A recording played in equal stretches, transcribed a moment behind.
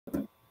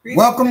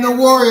Welcome to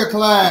Warrior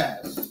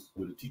Class.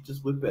 With the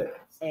teachers with badges.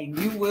 And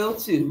you will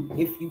too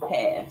if you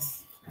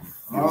pass.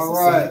 All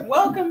right.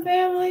 Welcome,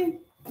 family.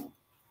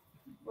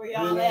 Where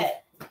y'all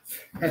at?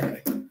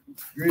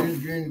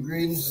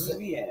 Greetings. Where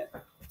we at?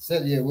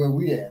 Said yeah, where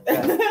we at?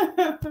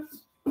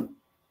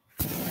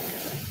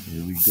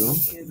 Here we go.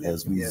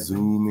 As we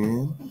zoom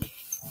in.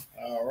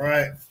 All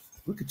right.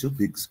 Look at your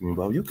big screen,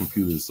 Bob. Your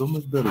computer is so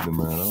much better than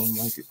mine. I don't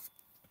like it.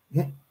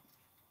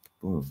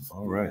 Boom.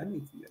 All right. I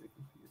need to get a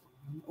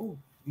computer. Oh,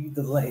 leave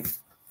the leg.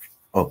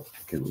 Oh,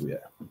 okay, where we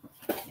at?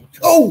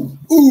 Oh,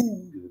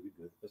 ooh.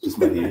 Good. That's just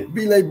my head.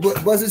 Be like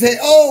bust his head.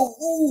 Oh,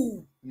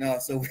 ooh. No,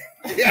 so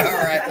yeah, all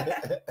right.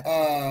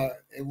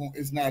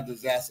 It's not a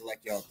disaster like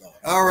y'all thought.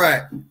 All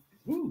right.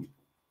 Woo.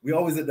 We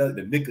always at the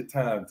nick of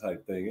time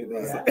type thing.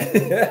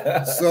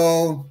 Right.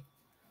 So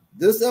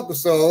this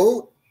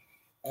episode,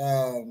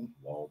 we're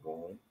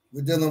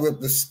dealing with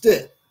the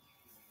stick.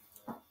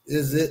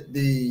 Is it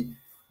the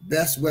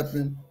best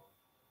weapon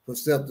for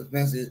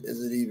self-defense?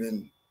 Is it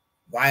even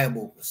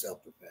viable for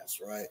self-defense?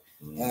 Right.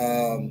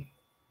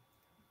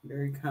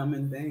 Very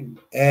common thing.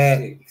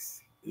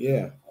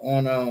 Yeah.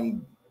 On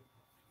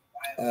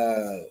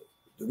the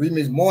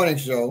Remix Morning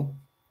Show,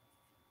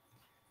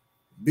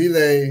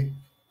 Belay,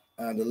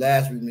 the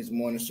last Remix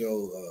Morning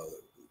Show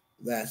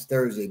last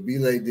Thursday,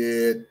 Belay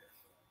did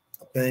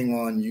a thing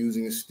on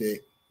using a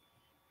stick.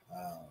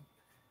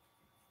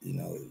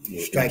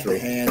 You strike the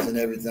hands and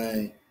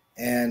everything.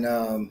 And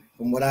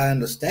from what I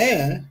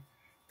understand,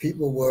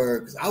 people were,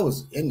 because I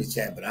was in the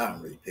chat, but I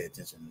don't really pay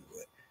attention to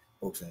what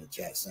folks in the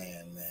chat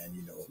saying,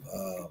 man,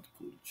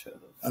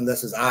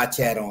 unless it's our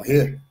chat on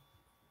here,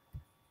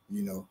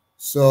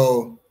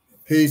 So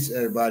peace,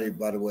 everybody,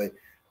 by the way.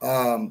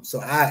 So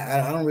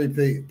I don't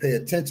really pay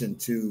attention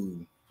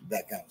to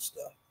that kind of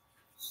stuff.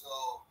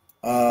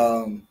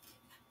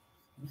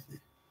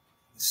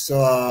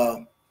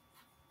 So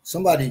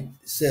somebody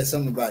said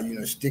something about,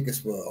 stickers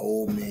for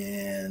old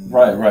men.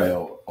 Right.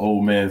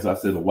 Old man. So I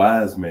said a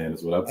wise man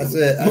is what I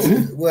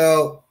said,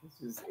 well,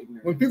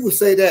 when people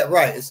say that,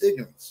 right, it's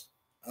ignorance.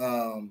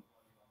 I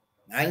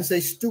didn't say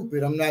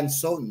stupid. I'm not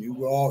insulting you.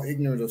 We're all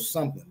ignorant of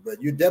something,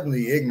 but you're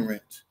definitely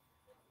ignorant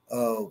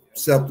of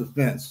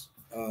self-defense.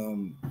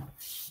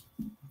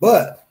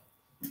 But,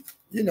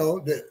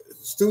 the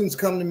students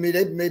come to me,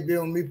 they may be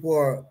on me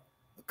for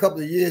a couple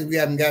of years. We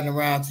haven't gotten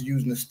around to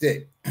using a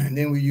stick. And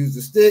then we use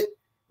the stick,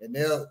 and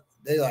they're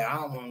like, I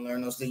don't want to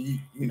learn no stick. You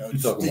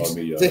talking about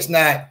me, stick's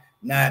not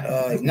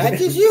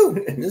just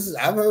you.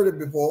 I've heard it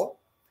before,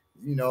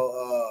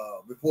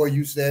 before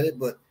you said it,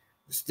 but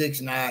the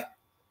stick's not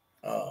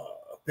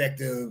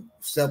effective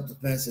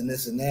self-defense and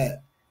this and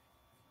that.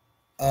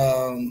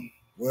 Well,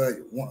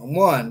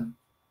 one,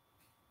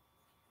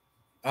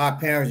 our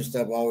parents and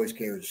stuff always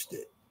carried a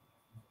stick.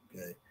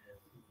 Okay.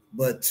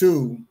 But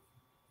two,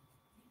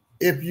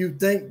 if you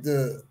think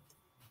the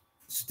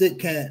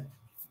stick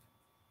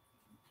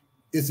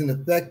isn't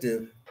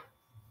effective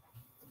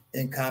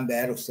in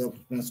combat or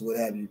self-defense or what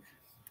have you,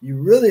 you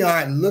really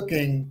aren't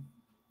looking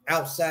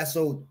outside.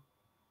 So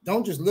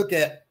don't just look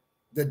at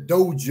the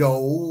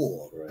dojo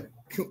or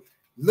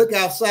look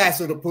outside.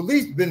 So the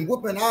police been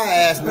whooping our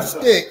ass with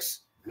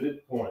sticks.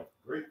 Good point.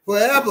 Great.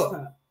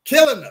 Forever,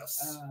 killing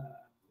us.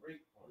 Great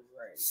point.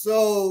 Right.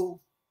 So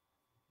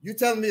you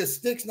telling me a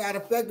stick's not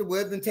effective?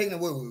 We've been taking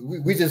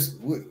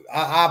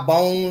our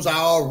bones are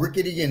all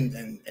rickety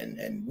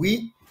and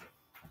weak.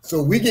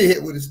 So we get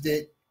hit with a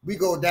stick, we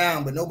go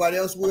down, but nobody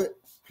else would.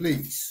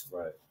 Please.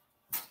 Right.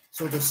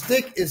 So the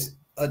stick is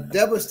a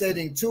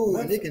devastating tool,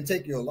 and it can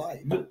take your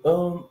life. But,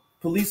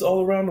 police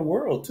all around the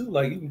world too,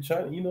 like even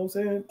China. You know what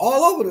I'm saying?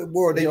 All over the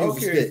world, they use a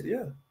stick.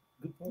 Yeah.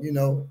 Good point.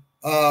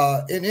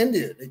 In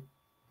India,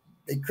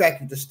 they crack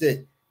you with the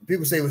stick.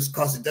 People say it's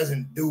because it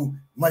doesn't do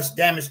much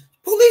damage.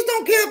 Police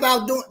don't care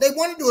about doing. They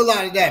want to do a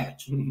lot of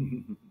damage.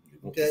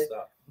 Okay.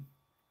 The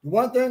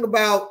one thing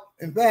about,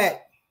 in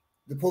fact,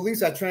 the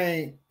police are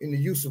trained in the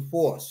use of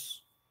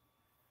force,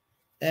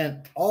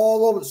 and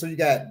all over. So you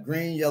got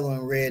green, yellow,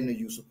 and red in the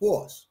use of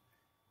force.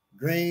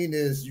 Green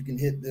is you can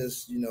hit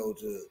this,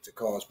 to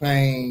cause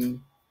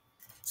pain,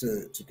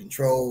 to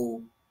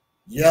control.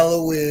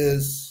 Yellow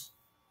is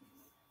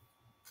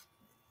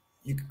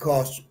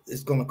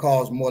it's going to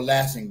cause more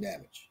lasting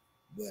damage,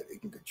 but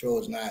it can control.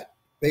 It's not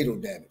fatal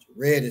damage.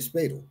 Red is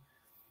fatal.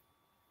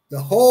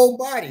 The whole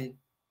body,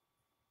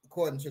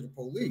 according to the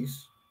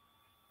police,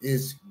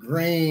 is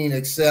green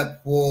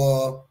except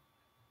for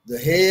the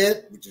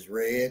head, which is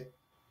red,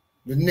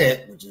 the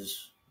neck, which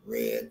is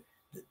red,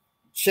 the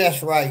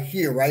chest right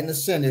here, right in the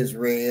center is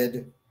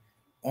red,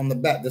 on the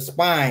back, the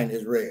spine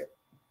is red.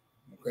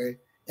 Okay,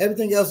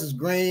 everything else is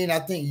green. I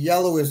think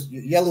yellow is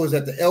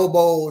at the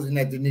elbows and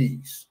at the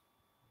knees.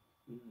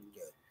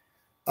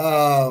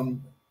 Okay.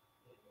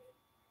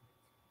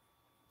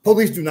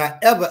 Police do not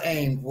ever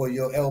aim for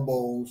your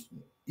elbows,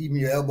 even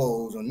your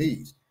elbows or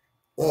knees,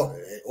 or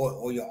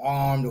your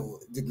arm, or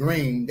the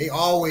green. They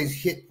always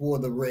hit for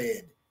the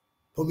red.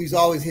 Police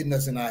always hitting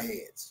us in our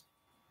heads.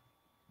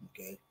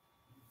 Okay.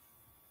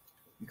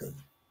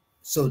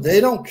 So they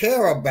don't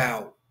care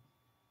about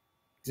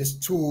this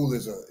tool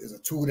is a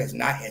tool that's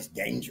not as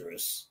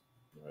dangerous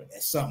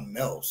as something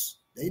else.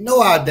 They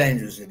know how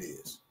dangerous it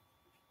is.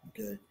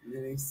 Okay. And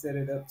then they set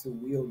it up to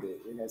wield it.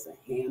 It has a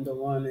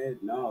handle on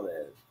it and all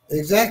that.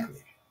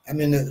 Exactly. I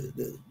mean,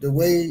 the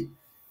way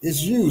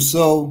it's used.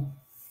 So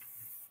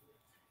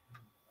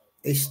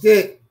a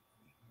stick,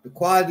 the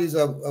qualities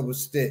of a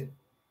stick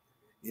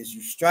is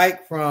you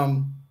strike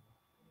from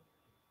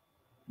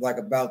like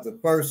about the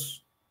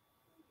first,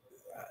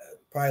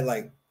 probably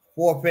like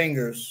 4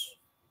 fingers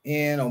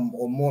in or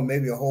more,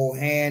 maybe a whole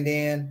hand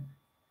in.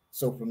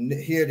 So from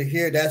here to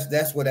here,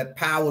 that's where that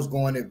power is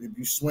going. If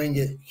you swing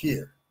it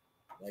here,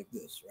 like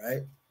this,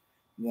 right?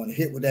 You want to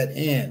hit with that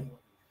end.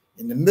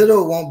 In the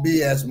middle, it won't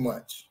be as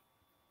much.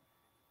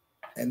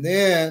 And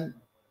then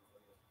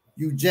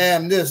you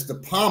jam this, the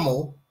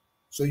pommel.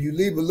 So you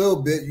leave a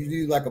little bit, you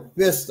leave like a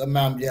fist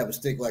amount, you have a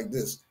stick like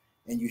this,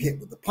 and you hit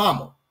with the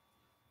pommel.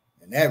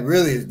 And that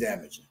really is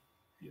damaging.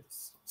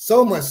 Yes.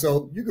 So much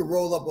so, you could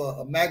roll up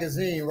a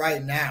magazine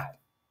right now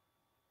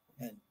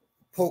and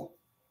poke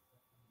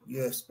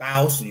your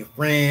spouse or your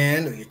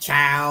friend or your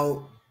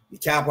child. Your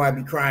child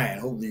probably be crying.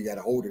 Hopefully you got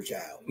an older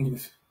child.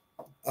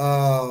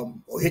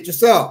 Or hit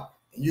yourself,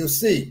 and you'll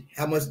see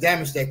how much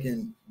damage that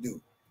can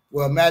do.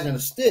 Well, imagine a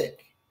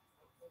stick.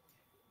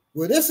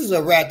 Well, this is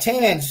a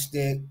rattan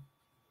stick,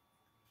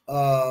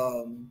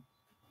 and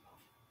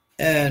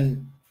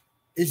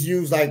it's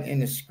used like in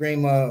the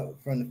Eskrima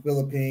from the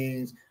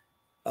Philippines.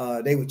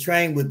 They would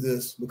train with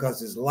this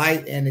because it's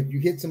light, and if you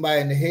hit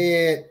somebody in the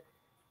head,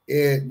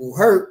 it will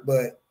hurt,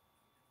 but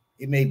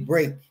it may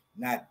break,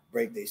 not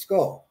break their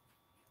skull.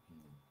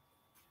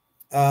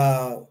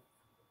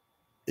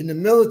 In the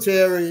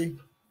military,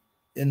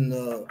 in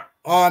the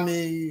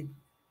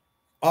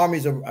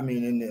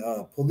in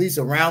the police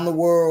around the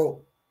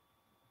world,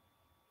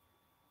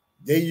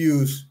 they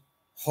use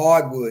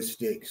hardwood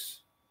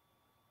sticks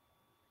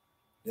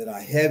that are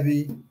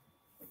heavy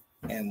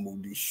and will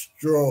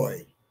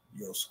destroy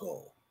your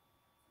skull.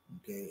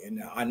 Okay,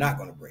 and are not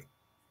going to break.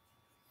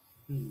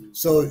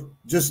 So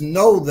just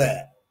know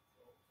that.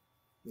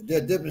 There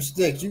are different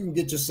sticks. You can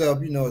get yourself,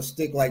 a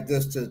stick like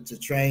this to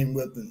train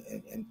with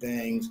and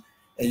things,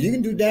 and you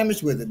can do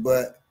damage with it,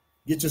 but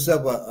get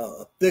yourself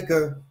a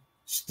thicker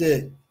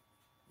stick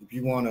if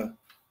you want to,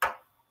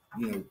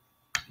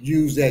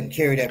 use that and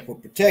carry that for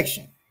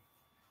protection.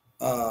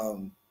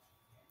 And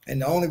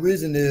the only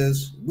reason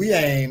is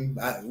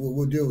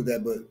we'll deal with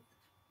that, but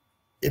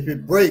if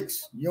it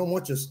breaks, you don't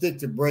want your stick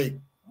to break.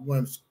 You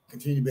want to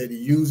continue to be able to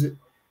use it.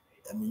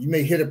 I mean, you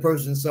may hit a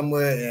person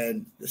somewhere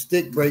and the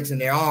stick breaks and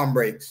their arm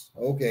breaks.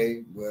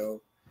 Okay, well,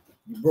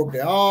 you broke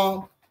their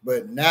arm,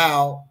 but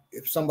now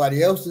if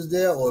somebody else is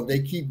there or if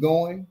they keep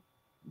going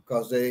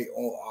because they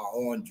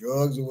are on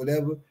drugs or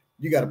whatever,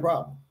 you got a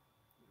problem.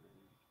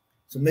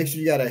 So make sure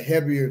you got a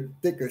heavier,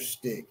 thicker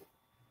stick.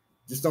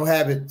 Just don't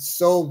have it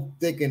so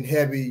thick and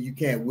heavy you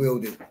can't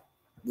wield it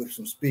with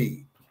some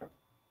speed.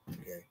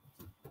 Okay.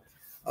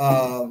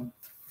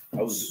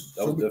 I was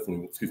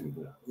definitely, excuse me.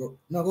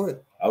 No, go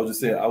ahead. I was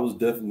just saying, I was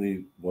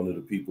definitely one of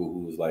the people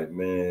who was like,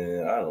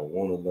 man, I don't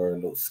want to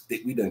learn no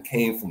stick. We done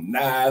came from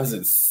knives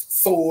and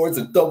swords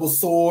and double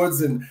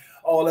swords and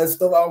all that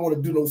stuff. I don't want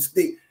to do no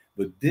stick.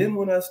 But then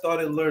when I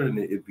started learning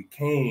it, it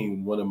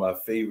became one of my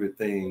favorite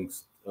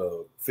things,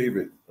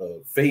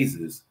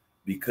 phases,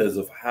 because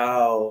of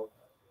how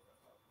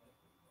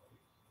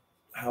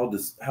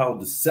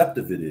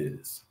deceptive it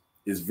is.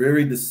 It's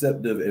very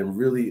deceptive and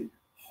really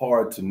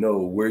hard to know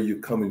where you're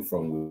coming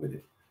from with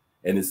it.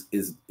 And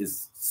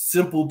it's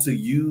simple to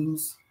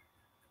use.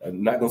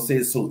 I'm not gonna say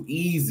it's so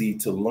easy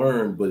to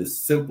learn, but it's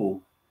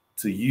simple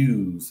to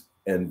use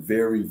and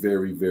very,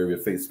 very, very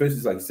effective.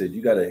 Especially like I said,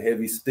 you got a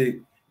heavy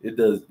stick, it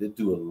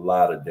do a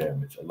lot of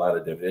damage,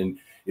 And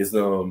it's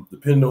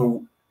depending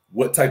on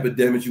what type of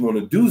damage you want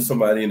to do to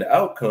somebody in the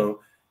outcome,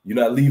 you're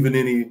not leaving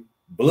any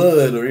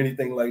blood or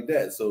anything like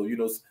that. So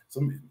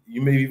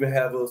you may even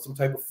have some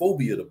type of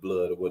phobia to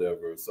blood or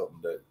whatever, or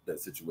something that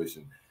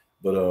situation.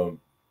 But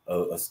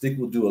a stick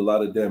will do a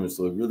lot of damage.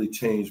 So it really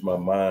changed my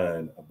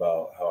mind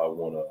about how I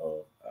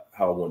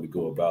want to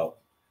go about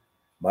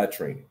my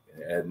training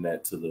and adding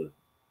that to the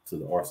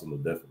arsenal,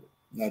 definitely.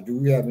 Now, do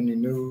we have any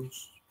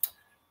news?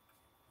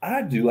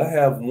 I do. I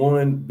have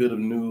one bit of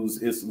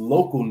news. It's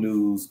local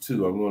news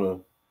too.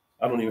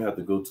 I don't even have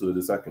to go to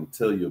it. I can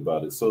tell you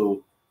about it.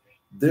 So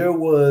there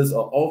was an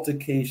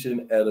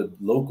altercation at a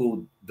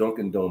local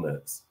Dunkin'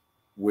 Donuts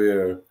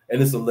and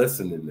it's a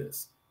lesson in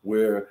this,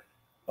 where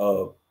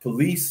a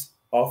police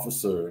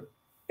officer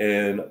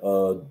and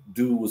a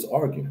dude was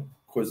arguing.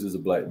 Of course, there's a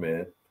black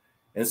man.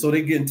 And so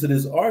they get into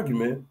this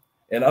argument.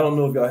 And I don't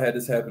know if y'all had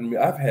this happen to me.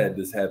 I've had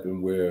this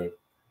happen where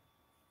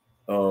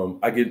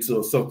I get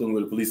into something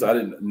with the police. I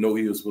didn't know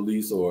he was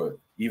police, or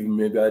even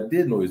maybe I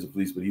did know he was a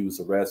police, but he was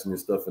harassing me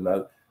and stuff. And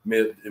I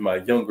met in my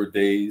younger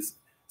days,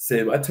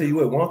 said, I tell you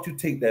what, why don't you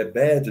take that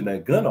badge and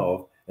that gun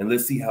off and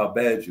let's see how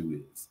bad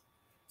you is.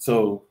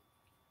 So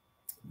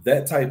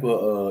that type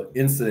of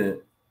incident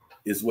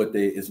is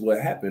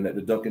what happened at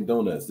the Dunkin'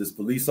 Donuts. This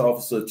police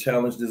officer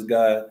challenged this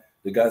guy.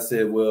 The guy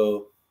said,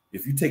 well,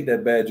 If you take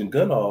that badge and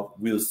gun off,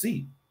 we'll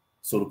see.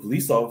 So the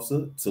police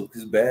officer took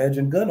his badge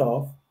and gun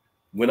off,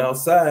 went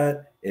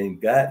outside,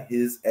 and got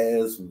his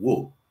ass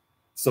whooped.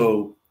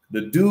 So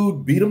the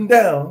dude beat him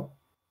down,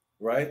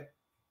 right?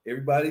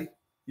 Everybody,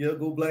 yeah,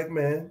 go black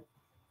man.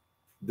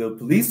 The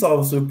police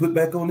officer put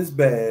back on his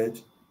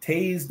badge,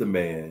 tased the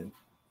man,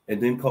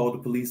 and then called the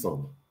police on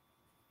him.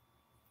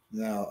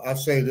 Now, I'll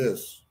say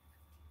this.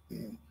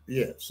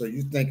 Yeah, so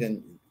you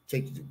thinking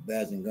take the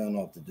badge and gun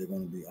off that they're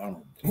going to be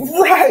honorable.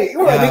 Right.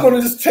 They're going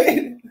to just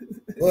change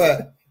it.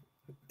 But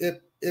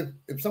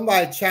if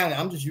somebody challenge,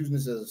 I'm just using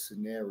this as a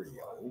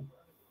scenario.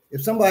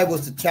 If somebody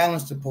was to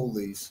challenge the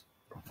police,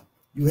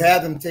 you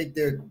have them take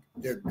their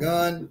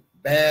gun,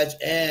 badge,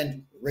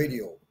 and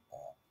radio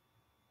off.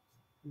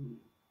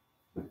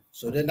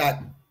 So they're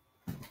not.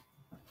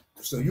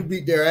 So you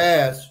beat their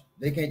ass,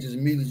 they can't just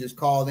immediately just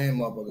call them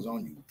motherfuckers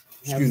on you.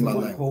 Excuse my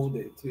language. Hold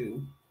it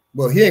too.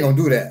 Well, he ain't gonna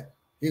do that.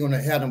 He ain't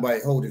gonna have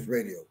nobody hold his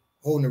radio.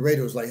 Holding the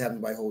radio is like having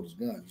somebody hold his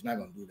gun. He's not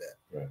gonna do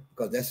that, right?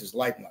 Because that's his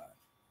lifeline.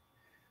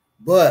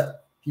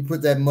 But he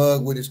put that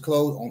mug with his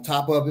clothes on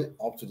top of it,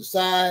 off to the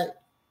side,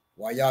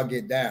 while y'all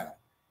get down.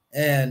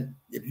 And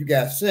if you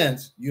got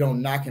sense, you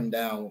don't knock him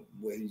down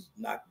where he's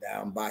knocked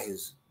down by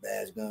his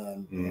badge,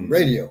 gun, and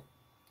radio.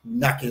 You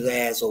knock his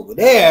ass over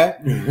there,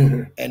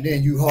 and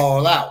then you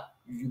haul out.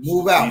 You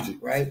move out,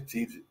 right?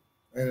 Strategic.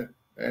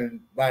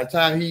 And by the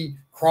time he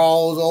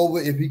crawls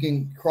over, if he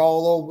can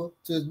crawl over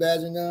to his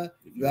badge and gun,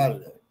 you're out of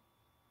there.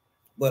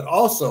 But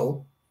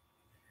also,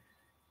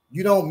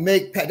 you don't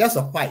make, that's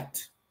a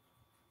fight.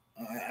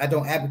 I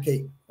don't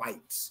advocate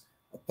fights.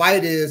 A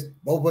fight is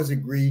both of us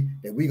agree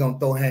that we're going to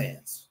throw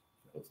hands.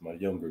 That's my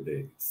younger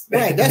days.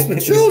 Right, that's for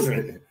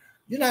children.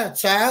 You're not a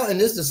child, and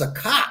this is a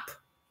cop.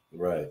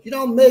 Right. You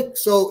don't make,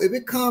 so if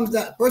it comes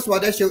down, first of all,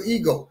 that's your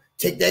ego.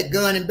 Take that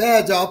gun and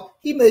badge off,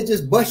 he may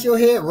just bust your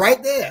head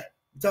right there.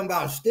 You're talking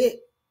about a stick.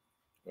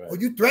 Right. Oh,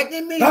 you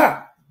threatening me?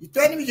 Ah! You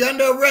threatening me? You're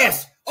under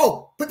arrest.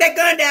 Oh, put that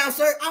gun down,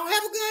 sir. I don't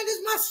have a gun. This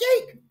is my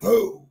shake.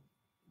 Boom.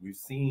 We've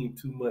seen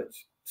too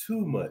much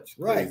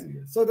right.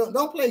 craziness. So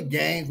don't play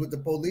games with the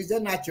police. They're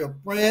not your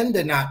friend.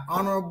 They're not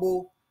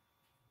honorable.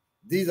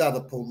 These are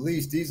the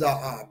police. These are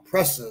our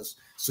oppressors.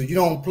 So you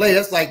don't play.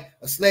 That's like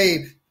a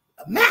slave.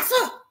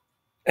 Massa,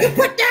 you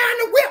put down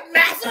the whip,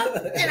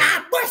 massa, and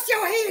I bust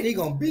your head. He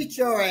gonna beat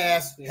your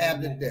ass,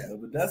 have to death. No,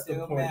 but that's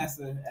the point.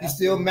 He's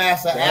still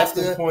massa that's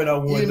after the point I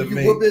wanted to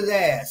make. Whoop his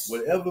ass.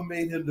 Whatever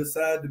made him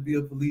decide to be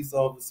a police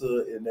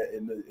officer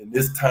in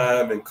this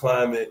time and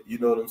climate, you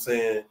know what I'm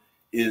saying,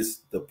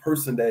 is the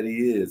person that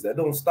he is. That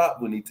don't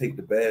stop when he take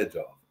the badge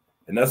off,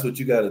 and that's what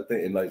you got to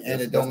think.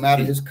 And it don't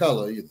matter his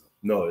color either.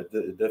 No, it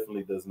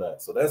definitely does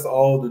not. So that's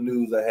all the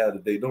news I have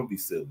today. Don't be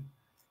silly.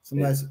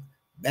 Somebody said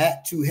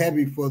that too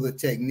heavy for the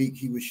technique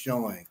he was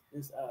showing.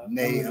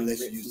 Nay,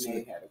 unless you use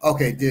it.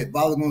 Okay, did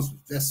Volleyball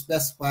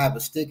specify if a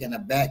stick and a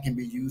bat can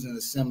be used in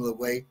a similar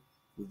way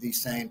with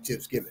these same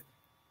tips given?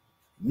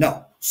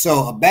 No.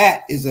 So a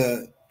bat is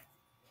the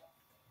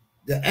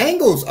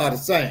angles are the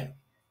same,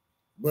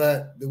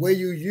 but the way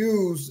you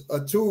use a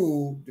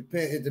tool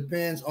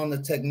depends on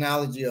the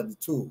technology of the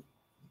tool.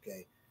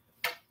 Okay.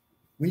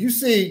 When you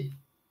see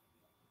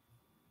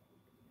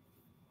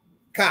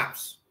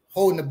cops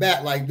holding the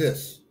bat like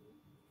this,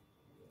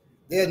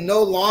 they're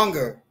no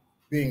longer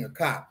being a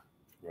cop.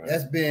 Right.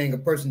 That's being a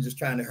person just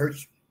trying to hurt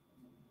you.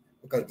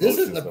 Because this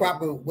isn't the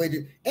proper way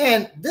to,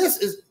 and this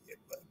is,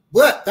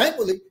 but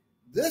thankfully,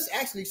 this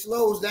actually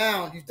slows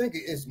down. You think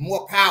it's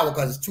more power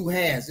because it's two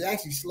hands. It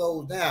actually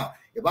slows down.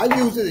 If I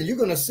use it, and you're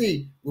going to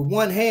see with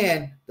one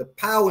hand, the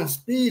power and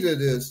speed of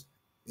this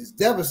is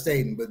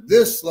devastating, but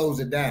this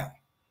slows it down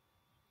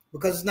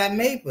because it's not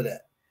made for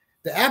that.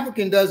 The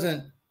African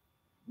doesn't,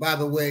 by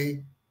the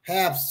way,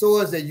 have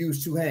swords that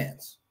use two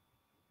hands.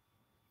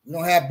 We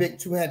don't have big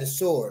two-handed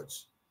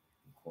swords.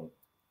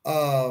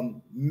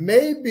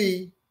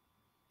 Maybe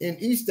in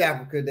East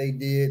Africa they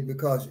did,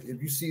 because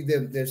if you see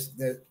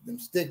them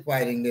stick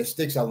fighting, their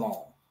sticks are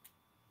long.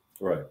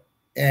 Right.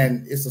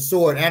 And it's a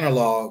sword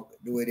analog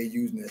the way they're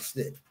using their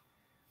stick.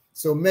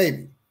 So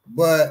maybe.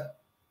 But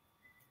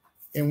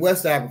in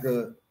West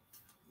Africa,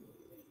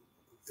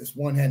 it's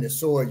one-handed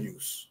sword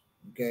use.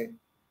 Okay.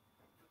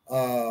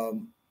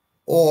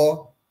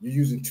 Or you're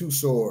using two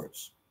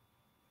swords.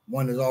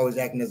 One is always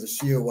acting as a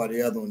shield while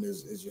the other one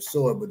is your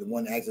sword, but the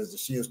one that acts as a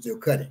shield still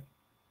cutting.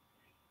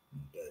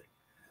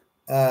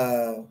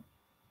 Okay.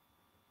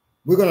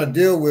 We're going to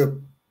deal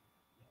with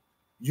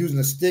using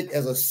a stick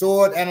as a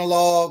sword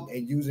analog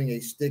and using a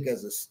stick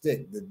as a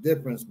stick. The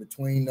difference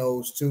between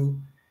those two,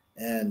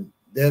 and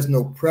there's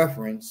no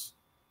preference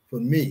for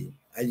me.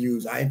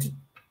 I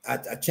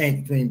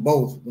change between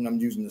both when I'm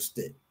using the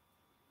stick.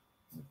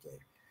 Okay.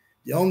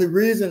 The only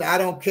reason I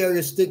don't carry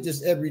a stick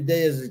just every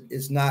day is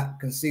it's not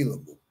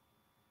concealable.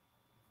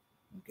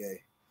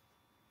 Okay.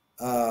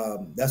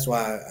 That's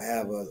why I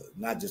have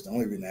not just the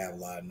only reason I have a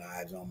lot of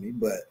knives on me,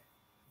 but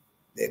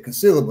they're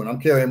concealable. I'm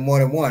carrying more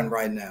than one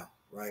right now,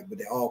 right? But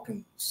they're all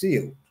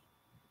concealed.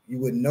 You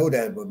wouldn't know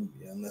that, but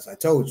unless I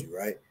told you,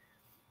 right?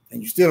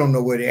 And you still don't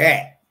know where they're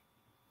at.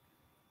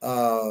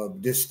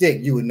 the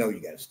stick, you would know you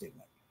got a stick.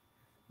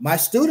 My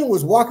student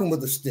was walking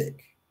with a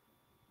stick.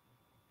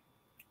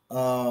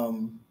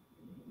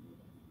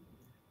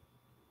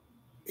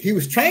 He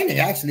was training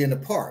actually in the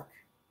park.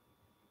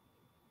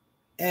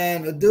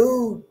 And a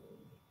dude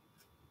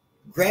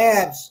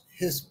grabs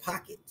his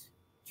pocket,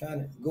 trying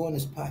to go in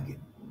his pocket.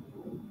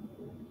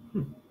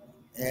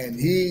 And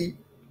he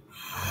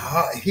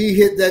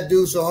hit that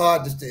dude so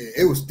hard,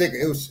 it was thicker.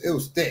 It was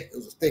thick. It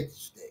was a thick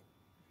stick.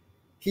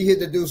 He hit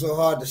the dude so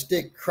hard, the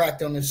stick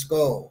cracked on his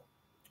skull.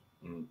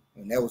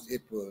 And that was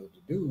it for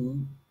the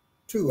dude,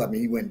 too. I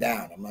mean, he went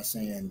down. I'm not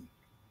saying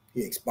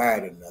he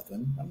expired or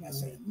nothing. I'm not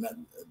saying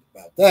nothing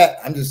about that.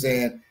 I'm just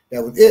saying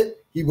that was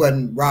it. He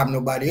wasn't robbing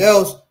nobody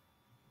else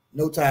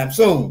no time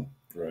soon.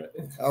 Right.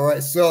 All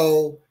right.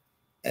 So,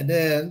 and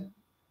then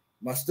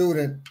my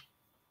student,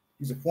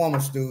 he's a former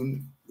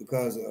student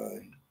because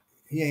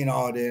he ain't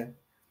all there,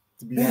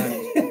 to be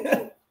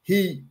honest.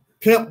 He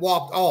pimp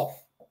walked off.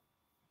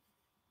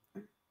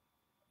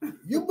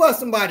 You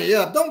bust somebody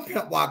up, don't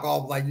pimp walk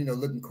off like,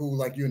 looking cool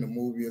like you're in a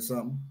movie or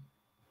something.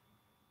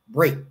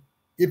 Break.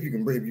 If you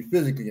can break, if you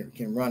physically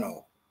can run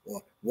off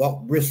or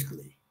walk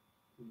briskly.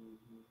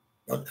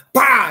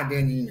 Bah!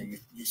 Then you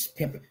just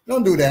pimp it.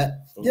 Don't do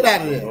that. Get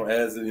out of there. Don't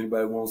ask if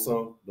anybody wants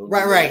some.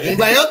 Right.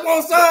 Anybody else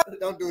want some?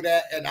 Don't do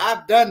that. And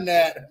I've done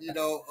that,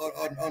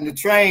 on the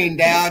train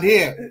down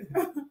here.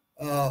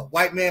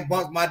 White man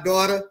bumped my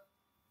daughter.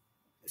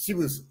 She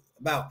was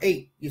about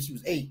 8. Yeah, she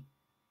was 8.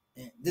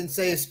 And didn't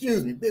say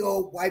excuse me. Big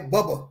old white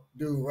bubba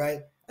dude,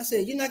 right? I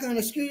said, you're not gonna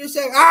excuse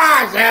yourself?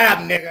 Shut up,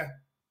 nigga.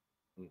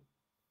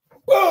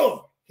 Boom!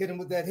 Hit him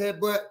with that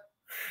headbutt.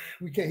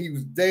 He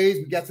was dazed.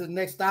 We got to the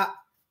next stop,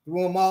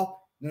 threw him off.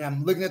 Then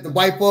I'm looking at the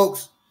white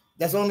folks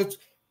that's on the.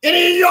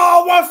 Any of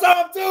y'all want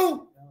some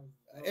too?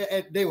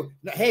 And they were,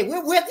 hey,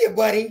 we're with you,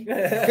 buddy.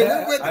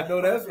 I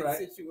know that's right.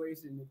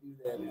 Situation to do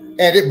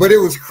that. But it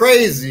was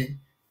crazy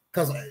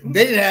because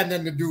they didn't have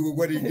nothing to do with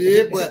what he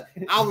did. But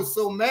I was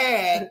so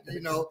mad,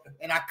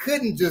 and I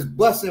couldn't just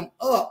bust him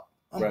up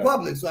on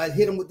public. So I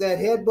hit him with that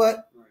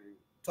headbutt,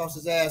 toss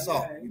his ass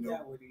off.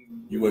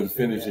 You wasn't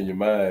finishing your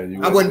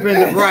mind. I wasn't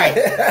finishing right.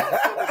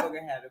 I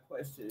had a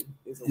question.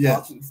 Is a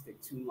walking stick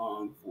too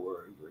long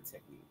for your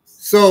techniques?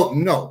 So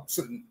no,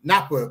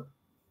 not for.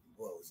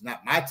 Well, it's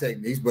not my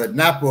techniques, but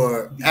not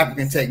for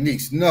African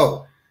techniques.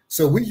 No.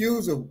 So we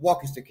use a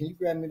walking stick. Can you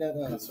grab me that?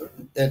 Yes, sir.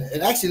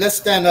 And actually, let's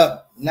stand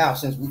up now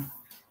since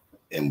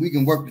we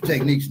can work the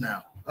techniques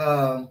now.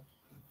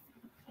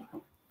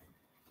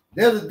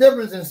 There's a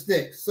difference in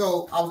sticks.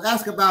 So I was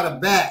asking about a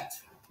bat.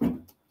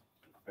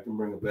 I can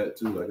bring a bat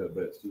too. I got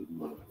bats too.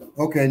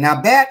 Okay, now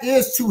bat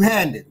is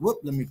two-handed. Whoop,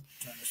 let me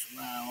turn this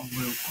around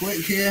real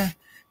quick here.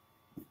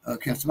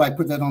 Can somebody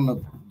put that on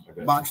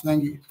the box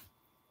thingy?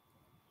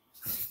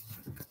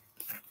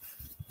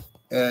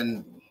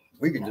 And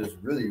we can just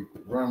really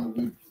run what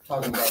we're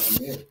talking about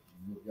from here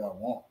if y'all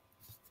want.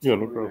 Yeah,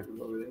 no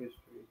problem.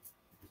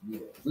 Yeah,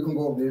 we can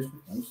go over this.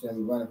 I'm saying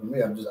we're running from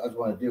here. I just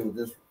want to deal with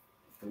this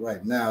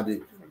right now.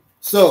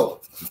 So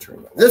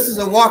this is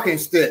a walking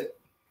stick.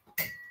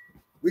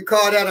 We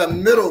call that a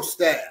middle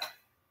staff.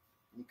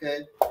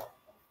 Okay.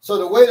 So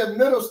the way the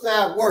middle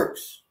staff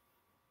works.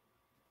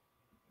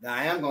 Now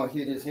I am going to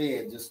hit his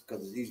head just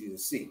because it's easy to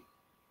see.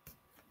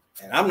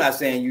 And I'm not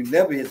saying you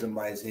never hit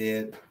somebody's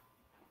head.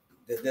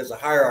 There's a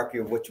hierarchy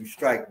of what you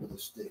strike with a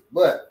stick.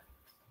 But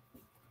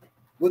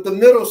with the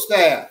middle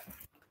staff,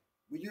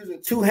 we're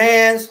using two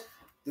hands.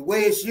 The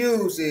way it's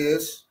used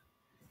is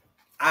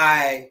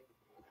I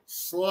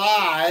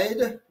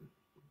slide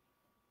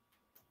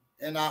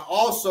and I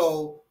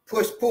also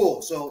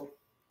push-pull. So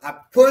I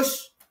push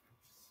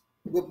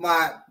with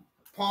my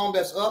palm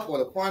that's up or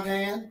the front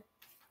hand.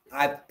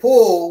 I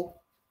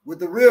pull with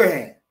the rear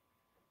hand.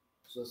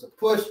 So it's a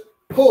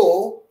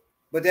push-pull,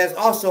 but there's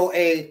also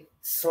a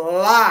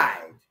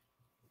slide.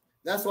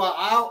 That's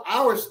why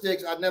our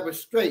sticks are never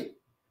straight.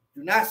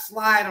 Do not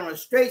slide on a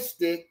straight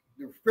stick.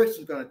 The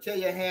friction is going to tear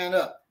your hand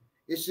up.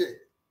 It should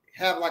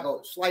have like a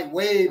slight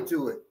wave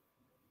to it,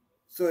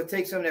 so it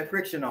takes some of that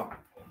friction off.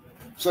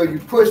 So you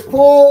push,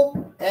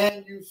 pull,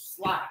 and you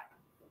slide.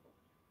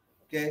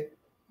 Okay,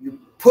 you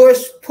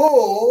push,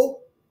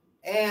 pull,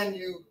 and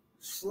you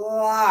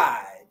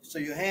slide. So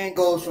your hand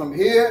goes from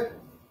here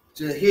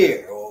to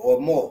here or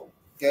more.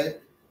 Okay.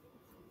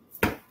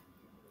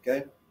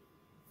 Okay.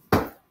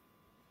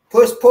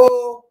 Push,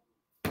 pull,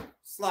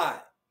 slide.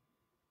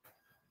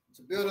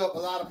 To build up a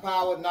lot of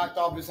power, knocked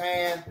off his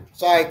hand.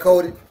 Sorry,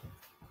 Cody.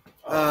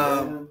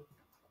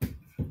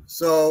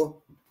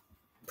 So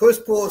push,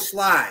 pull,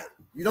 slide.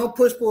 You don't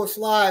push, pull,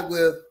 slide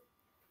with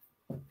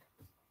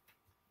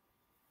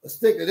a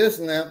stick of this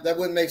length. That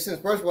wouldn't make sense.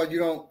 First of all, you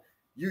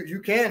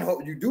can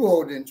hold, you do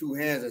hold it in two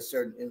hands at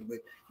certain ends, but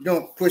you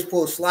don't push,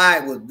 pull,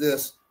 slide with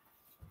this.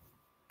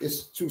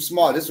 It's too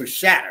small. This will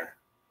shatter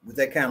with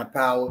that kind of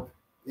power.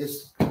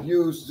 It's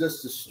used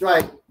just to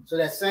strike. So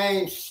that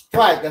same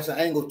strike, that's an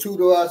angle 2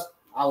 to us.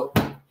 I would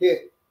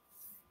hit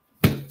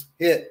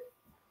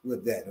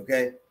with that,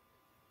 okay?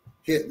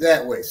 Hit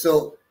that way.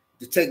 So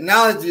the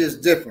technology is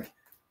different.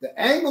 The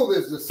angle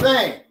is the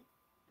same.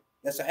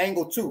 That's an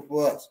angle 2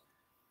 for us.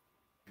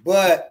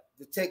 But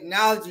the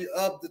technology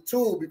of the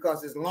tool,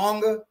 because it's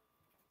longer,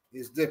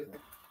 is different.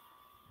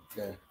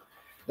 Okay.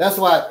 That's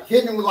why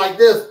hitting it like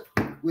this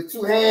with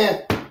 2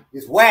 hands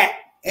is whack,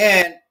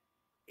 and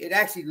it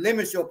actually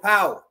limits your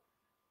power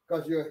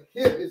because your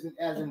hip isn't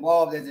as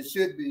involved as it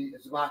should be.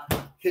 It's about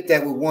hit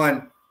that with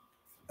 1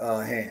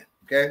 hand.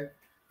 Okay.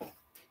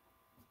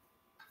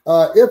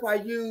 If I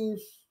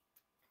use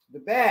the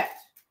bat,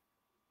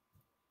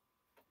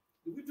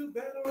 did we do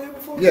bat on here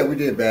before? Yeah, we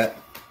did bat.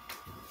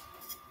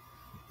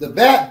 The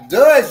bat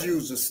does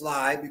use a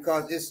slide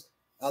because it's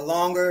a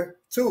longer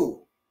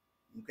tool.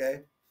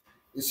 Okay.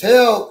 It's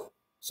held,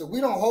 so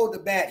we don't hold the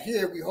bat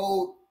here. We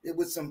hold it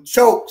with some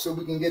choke so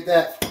we can get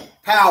that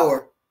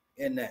power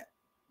in that.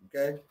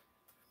 Okay.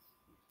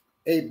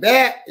 A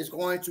bat is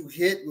going to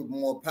hit with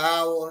more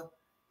power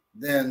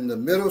than the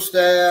middle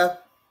staff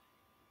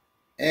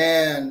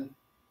and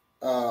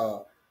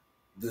the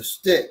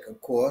stick,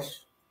 of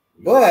course.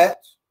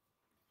 But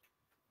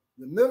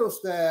the middle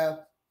staff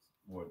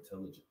more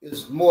intelligent.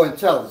 Is more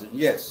intelligent,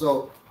 yes.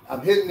 So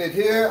I'm hitting it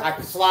here. I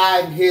can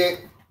slide and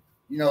hit,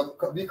 you know,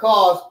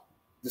 because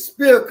the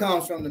spear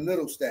comes from the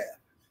middle staff.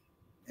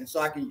 And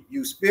so I can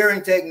use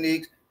spearing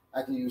techniques.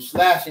 I can use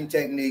slashing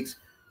techniques,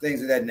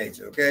 things of that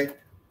nature, okay?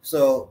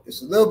 So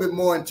it's a little bit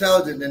more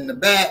intelligent than the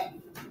bat.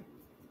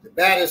 The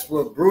bat is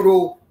for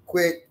brutal,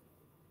 quick,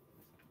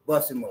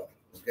 bust him up,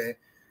 okay?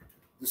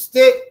 The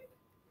stick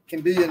can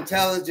be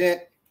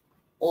intelligent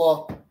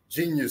or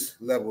genius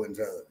level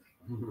intelligent.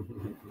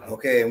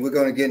 Okay, and we're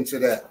going to get into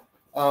that.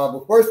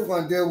 But first, we're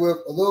going to deal with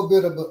a little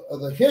bit of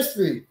the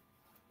history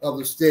of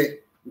the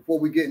stick before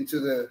we get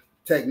into the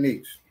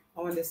techniques.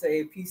 I wanted to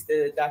say peace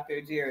to Dr.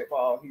 Jared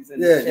Ball. He's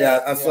in the chat. Yeah,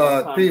 I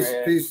saw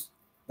peace,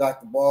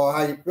 Dr. Ball.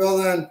 How you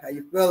feeling? How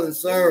you feeling,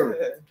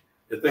 sir?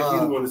 I think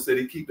he's the one that said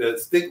he keep that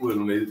stick with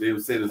him. They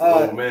would say this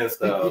old man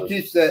style. He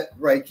keeps that,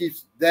 right? He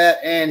keeps that,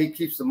 and he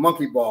keeps the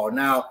monkey ball.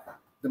 Now,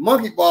 the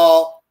monkey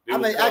ball, I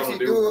may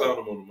actually do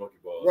it.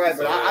 Right,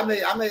 but I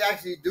may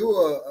actually do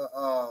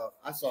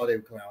I saw they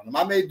were clowning him.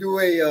 I may do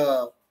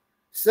a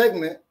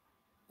segment,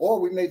 or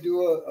we may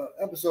do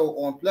a episode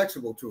on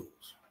flexible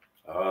tools.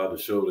 To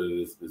show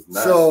that it's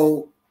not.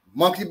 So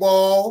monkey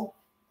ball,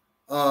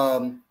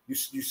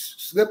 you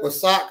slip a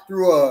sock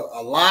through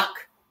a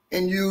lock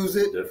and use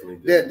it. Definitely.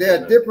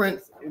 There are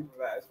different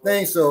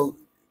things. So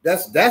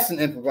that's an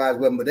improvised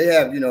weapon. But they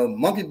have,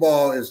 monkey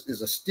ball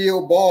is a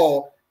steel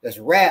ball that's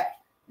wrapped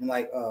in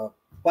like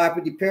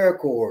 550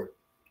 paracord.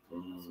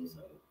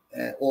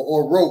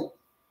 Or rope,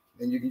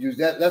 and you can use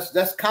that.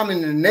 That's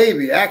common in the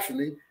Navy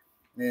actually,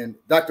 and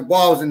Dr.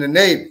 Ball is in the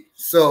Navy,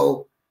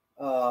 so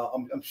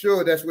I'm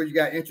sure that's where you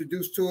got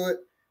introduced to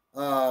it.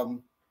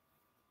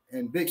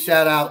 And big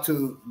shout out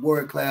to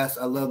Word Class.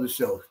 I love the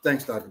show.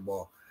 Thanks, Dr.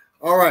 Ball.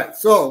 All right,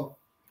 so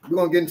we're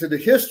gonna get into the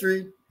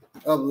history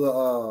of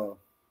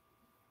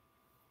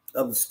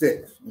the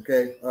sticks.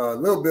 Okay, a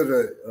little bit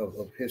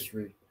of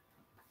history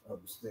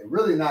of the stick.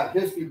 Really not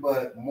history,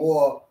 but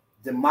more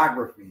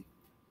demography,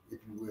 if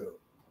you will.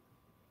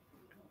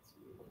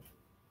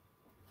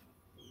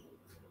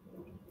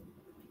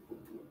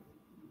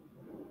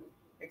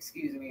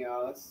 Excuse me,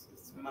 y'all.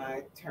 It's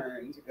my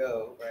turn to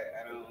go, but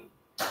I don't.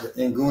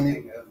 The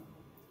Nguni.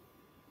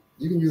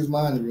 You can use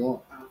mine if you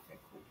want. Okay,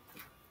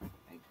 cool.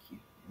 Thank you.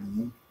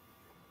 Mm-hmm.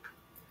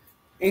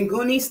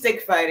 Nguni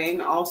stick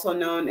fighting, also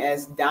known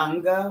as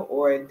Danga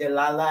or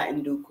Delala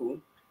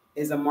Nduku,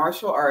 is a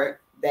martial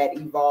art that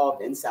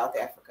evolved in South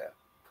Africa.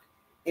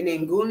 In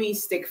Nguni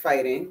stick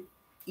fighting,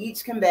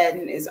 each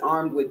combatant is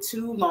armed with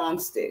 2 long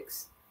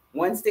sticks.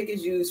 One stick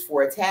is used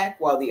for attack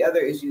while the other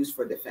is used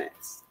for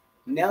defense.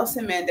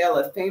 Nelson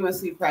Mandela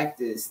famously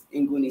practiced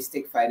Nguni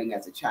stick fighting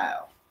as a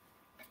child.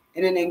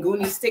 In an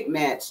Nguni stick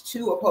match,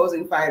 2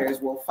 opposing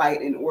fighters will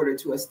fight in order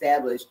to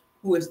establish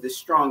who is the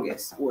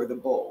strongest or the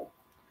bull.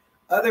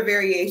 Other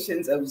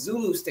variations of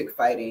Zulu stick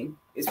fighting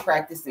is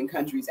practiced in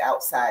countries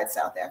outside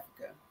South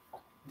Africa.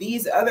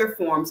 These other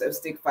forms of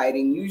stick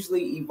fighting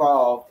usually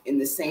evolved in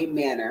the same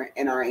manner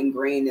and are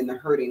ingrained in the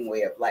herding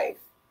way of life.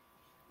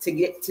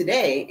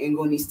 Today,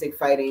 Nguni stick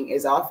fighting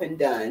is often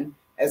done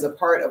as a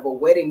part of a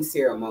wedding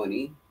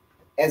ceremony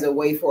as a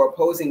way for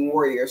opposing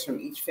warriors from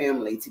each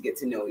family to get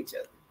to know each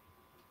other.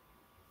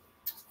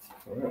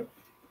 All right.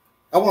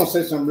 I want to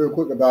say something real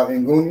quick about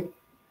Nguni.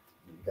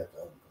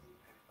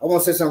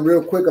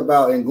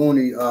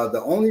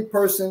 The only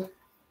person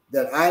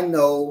that I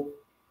know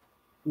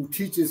who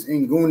teaches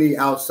Nguni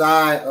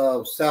outside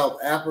of South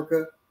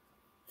Africa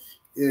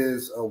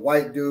is a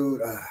white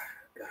dude.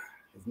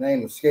 His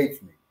name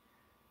escapes me,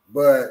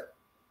 but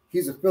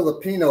he's a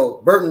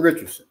Filipino, Burton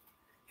Richardson.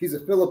 He's a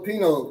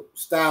Filipino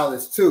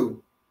stylist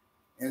too,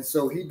 and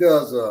so he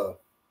does a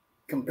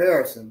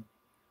comparison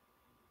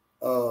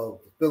of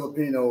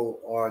Filipino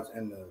arts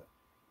and the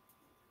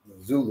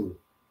Zulu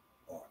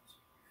arts.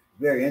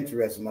 Very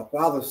interesting. My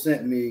father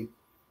sent me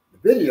the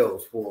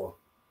videos for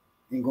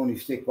Nguni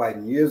stick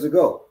fighting years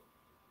ago,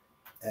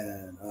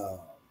 and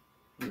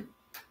I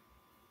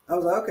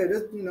was like, okay,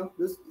 this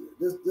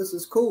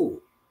is cool.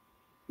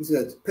 he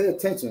said, pay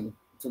attention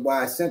to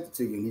why I sent it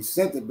to you. And he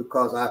sent it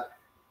because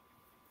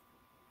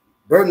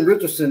Burton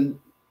Richardson,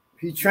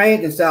 he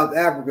trained in South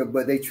Africa,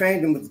 but they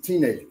trained him with the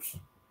teenagers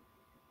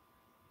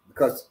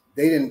because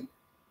they didn't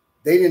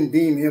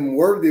deem him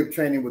worthy of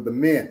training with the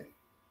men.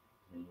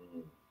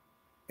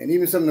 And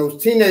even some of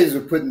those teenagers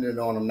are putting it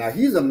on him. Now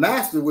he's a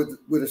master with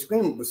a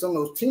screamer, but some of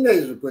those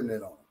teenagers are putting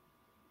it on him.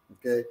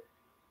 Okay.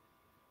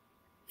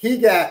 He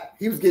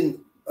was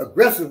getting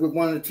aggressive with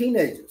one of the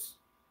teenagers.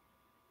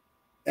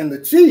 And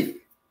the chief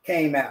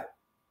came out,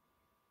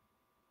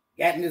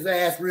 got in his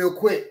ass real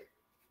quick,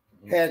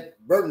 had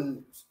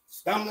Burton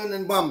stumbling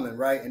and bumbling,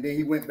 right? And then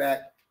he went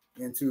back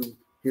into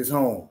his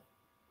home.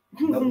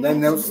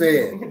 Nothing else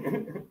said.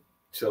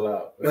 Chill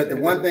out. But the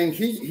one thing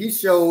he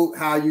showed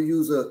how you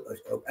use a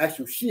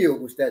actual shield,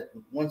 which that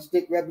one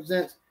stick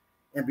represents,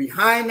 and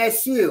behind that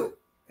shield,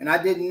 and I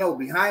didn't know,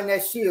 behind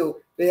that shield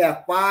they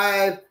have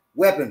 5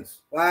 weapons,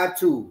 5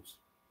 tools.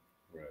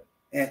 Right.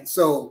 And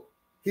so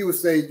he would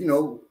say,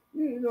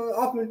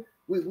 often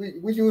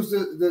we use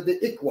the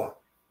ikwa,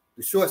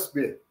 the short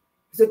spear.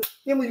 He said,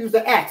 then we use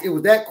the axe. It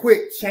was that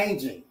quick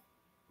changing.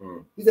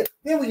 He said,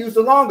 then we use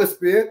the longer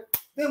spear.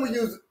 Then we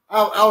use.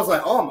 I was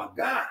like, oh my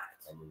God.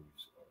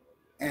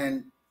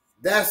 And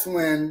that's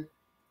when,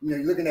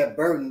 you're looking at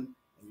Burton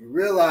and you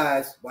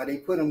realize why they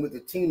put him with the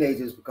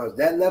teenagers, because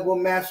that level of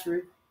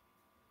mastery,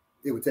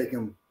 it would take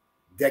him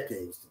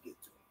decades to get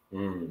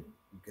to.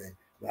 Okay.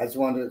 I just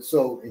wanted to,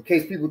 so in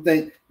case people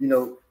think,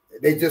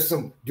 they just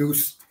some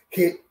deuce,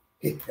 hit,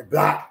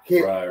 block,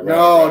 hit. Right,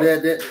 no,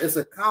 right. It's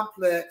a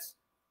complex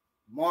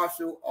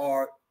martial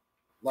art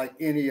like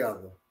any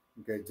other.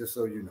 Okay, just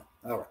so you know.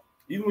 All right.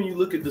 Even when you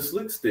look at the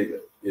slick stick,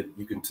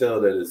 you can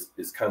tell that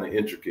it's kind of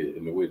intricate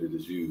in the way that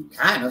it's used.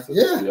 Kind of,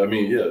 yeah. I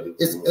mean, yeah.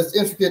 It's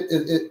intricate.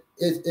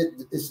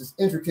 It's as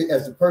intricate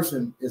as the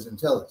person is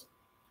intelligent.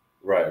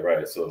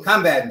 Right. So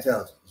combat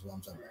intelligence is what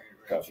I'm talking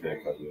about. Copy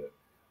that.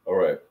 All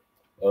right.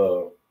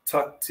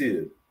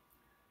 Taktib,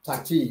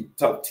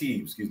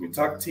 excuse me.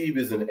 Taktib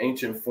is an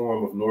ancient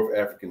form of North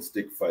African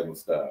stick fighting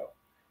style.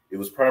 It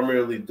was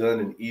primarily done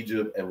in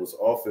Egypt and was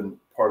often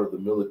part of the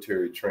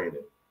military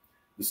training.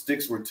 The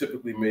sticks were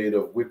typically made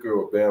of wicker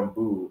or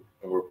bamboo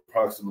and were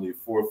approximately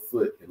 4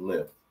 foot in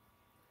length.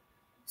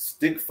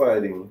 Stick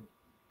fighting,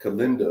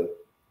 Kalinda,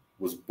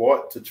 was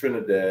brought to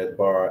Trinidad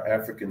by our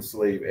African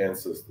slave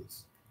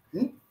ancestors.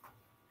 You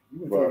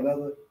went to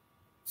another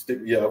stick?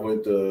 Yeah, I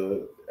went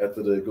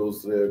after that it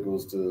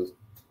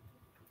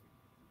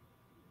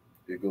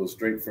goes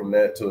straight from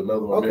that to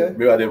another one. Okay.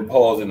 Maybe I didn't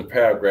pause in the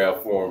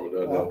paragraph form.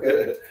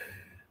 Okay.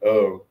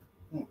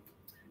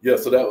 Yeah,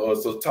 so that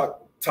was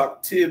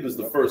Taktib is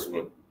the first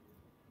one,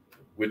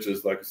 which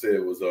is, like I said,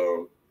 it was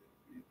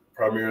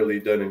primarily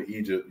done in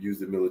Egypt,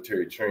 used in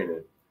military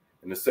training.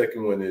 And the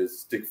second one is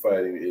stick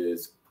fighting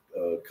is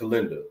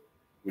Kalinda,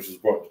 which was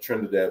brought to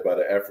Trinidad by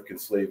the African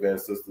slave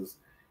ancestors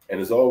and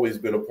has always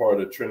been a part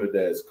of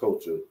Trinidad's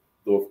culture,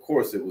 though of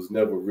course it was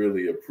never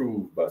really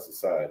approved by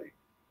society.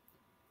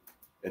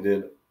 And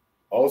then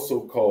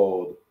also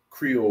called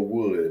Creole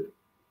wood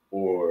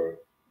or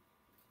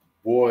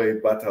boy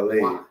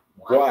batale.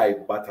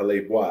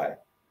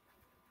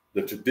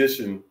 The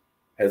tradition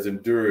has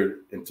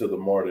endured into the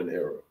modern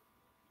era.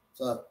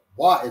 So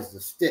boy is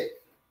the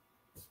stick.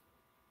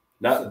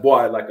 Not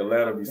boy like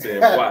Atlanta be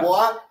saying boy.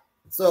 Boy.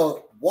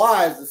 So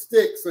boy is the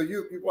stick. So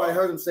you probably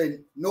heard him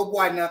say no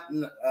boy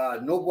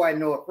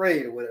no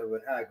afraid or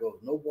whatever, how it goes.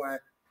 No boy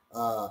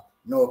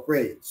no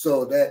afraid.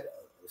 So that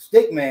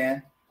stick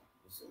man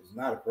is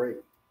not afraid.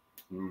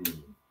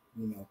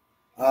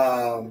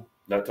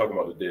 Not talking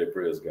about the Dead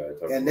Prez guy.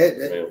 Talking And about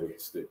the man with the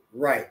stick.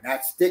 Right,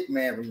 not stick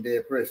man from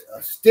Dead Prez.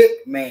 A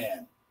stick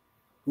man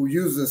who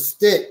uses a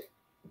stick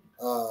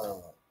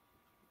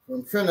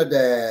from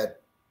Trinidad.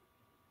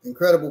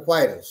 Incredible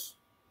fighters.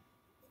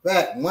 In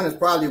fact, one is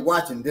probably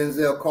watching,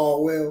 Denzel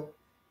Caldwell.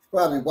 He's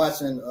probably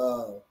watching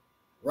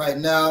right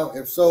now.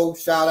 If so,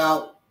 shout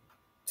out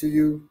to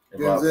you,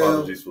 And Denzel. my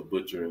apologies for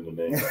butchering the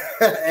name.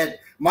 And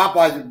my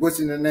apologies for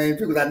butchering the name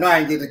too, because I know I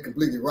ain't getting it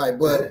completely right.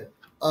 But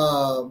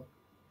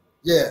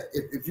yeah,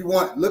 if you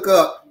want, look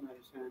up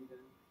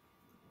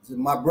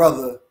my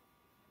brother,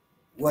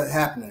 what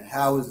happening?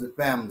 How is the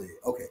family?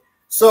 Okay,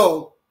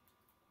 so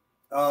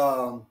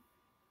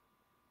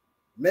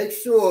make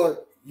sure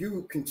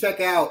you can check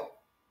out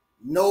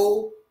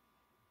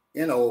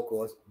of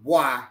course,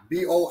 Boy,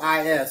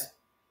 BOIS,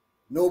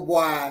 No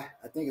Boy,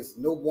 I think it's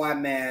No Boy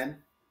Man,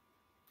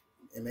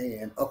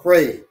 M-A-N,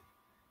 Afraid.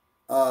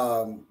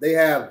 They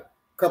have a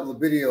couple of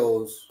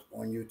videos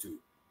on YouTube.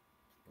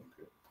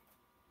 Okay.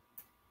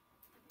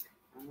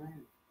 All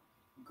right.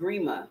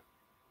 Grima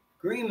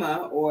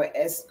or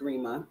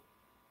Esgrima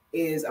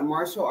is a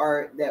martial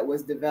art that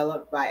was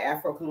developed by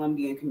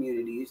Afro-Colombian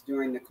communities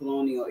during the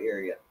colonial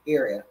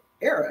era,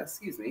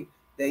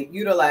 that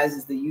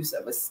utilizes the use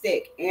of a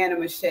stick and a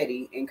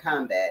machete in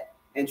combat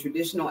and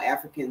traditional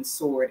African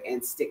sword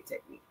and stick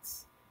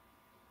techniques.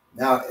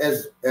 Now,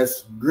 as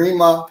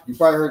Grima, you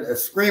probably heard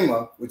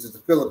Eskrima, which is the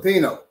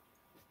Filipino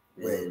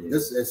way.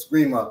 This is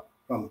Eskrima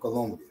from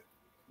Colombia.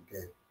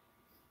 Okay,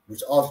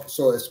 which also,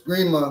 so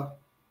eskrima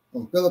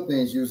from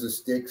Philippines uses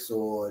stick,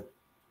 sword,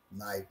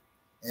 knife,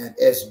 and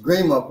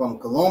esgrima from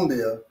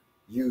Colombia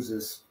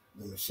uses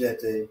the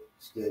machete,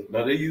 stick.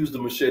 Now they use the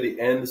machete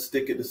and the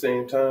stick at the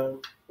same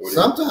time?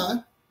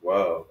 Sometimes.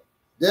 Wow.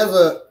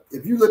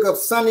 If you look up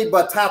Sonny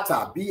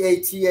Batata,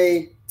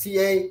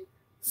 Batata,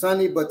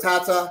 Sonny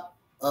Batata,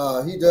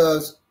 he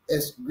does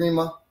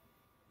esgrima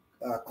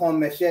con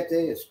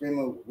machete,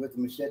 esgrima with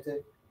machete,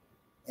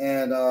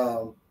 and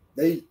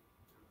they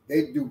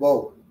do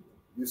both.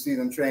 You see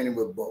them training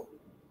with both.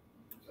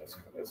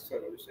 That's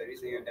sort of the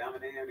he's in your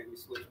dominant hand and you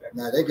switch back.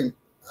 Now they can.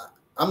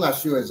 I'm not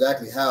sure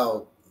exactly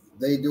how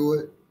they do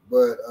it,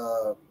 but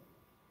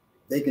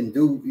they can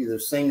do either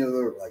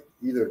singular, like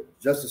either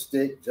just a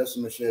stick, just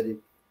a machete,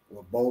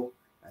 or both.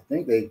 I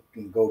think they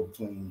can go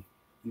between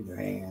either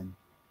hand.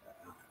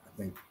 I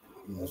think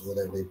it's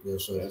whatever they feel.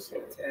 So that's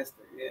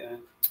fantastic. Yeah.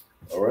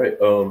 All right.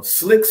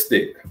 Slick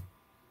stick.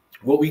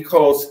 What we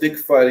call stick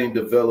fighting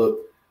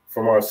developed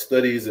from our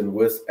studies in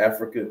West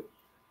Africa.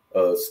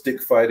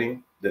 Stick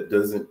fighting that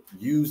doesn't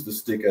use the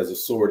stick as a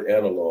sword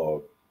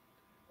analog,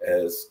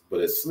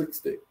 but as slick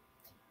stick.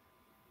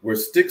 Where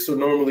sticks are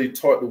normally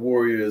taught to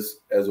warriors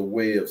as a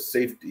way of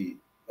safety,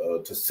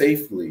 to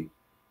safely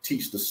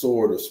teach the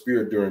sword or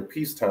spear during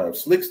peacetime,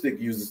 slick stick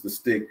uses the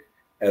stick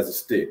as a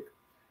stick,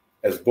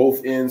 as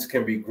both ends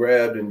can be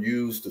grabbed and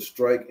used to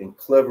strike in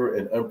clever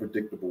and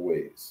unpredictable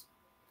ways.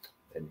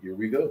 And here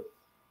we go.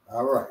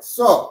 All right.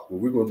 So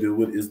what we're going to do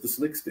with is the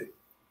slick stick.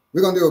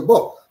 We're going to do it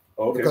both.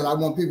 Okay. Because I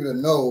want people to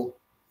know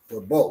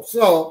for both.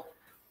 So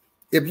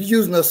if you're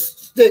using a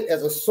stick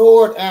as a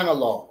sword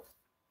analog,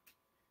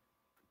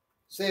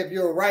 say if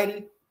you're a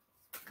righty,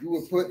 you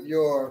would put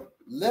your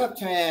left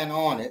hand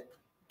on it,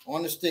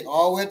 on the stick,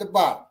 all the way at the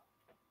bottom.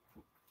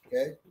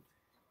 Okay.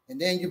 And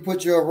then you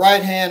put your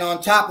right hand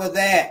on top of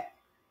that.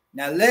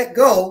 Now let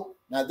go.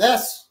 Now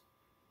that's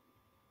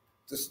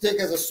the stick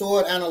as a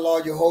sword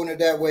analog. You're holding it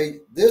that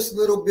way. This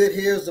little bit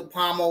here is the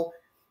pommel,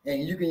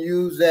 and you can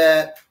use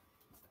that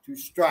to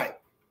strike.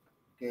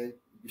 Okay.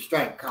 You can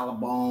strike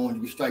collarbone,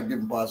 you can strike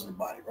different parts of the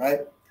body,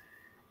 right?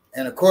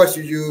 And of course,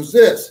 you use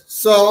this.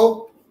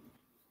 So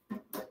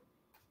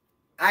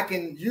I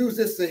can use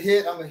this to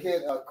hit. I'm gonna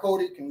hit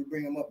Cody. Can we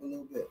bring him up a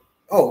little bit?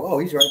 Oh,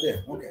 he's right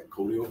there. Okay,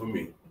 Cody over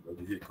me. Let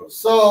me hit Cody.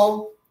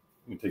 So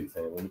let me take his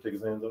hand. Let me take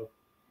his hands off.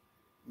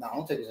 No, I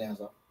don't take his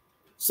hands off.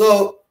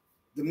 So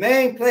the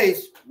main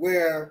place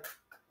where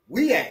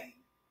we aim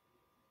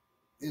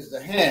is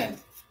the hand.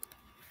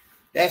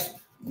 That's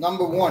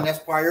number one. That's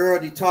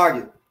priority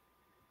target.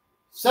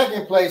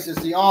 Second place is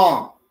the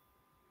arm.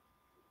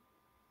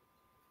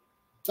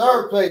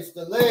 Third place,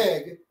 the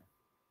leg.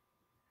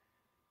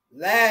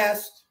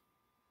 Last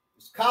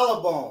is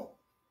collarbone.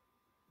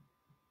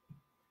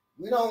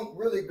 We don't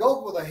really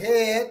go for the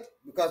head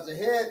because the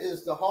head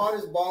is the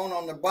hardest bone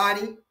on the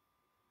body.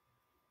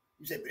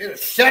 You say, it'll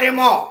shut him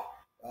off.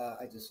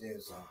 I just said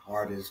it's the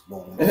hardest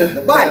bone on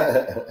the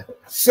body.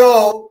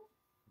 So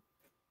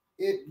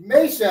it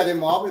may shut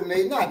him off, it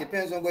may not.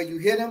 Depends on where you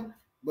hit him.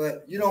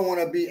 But you don't want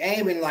to be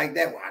aiming like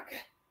that. Well,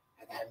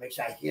 I got to make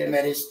sure I hit him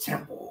at his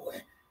temple.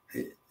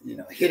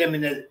 Hit him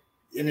in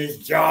his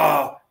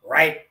jaw,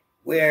 right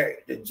where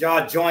the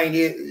jaw joint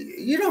is.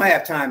 You don't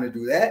have time to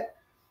do that.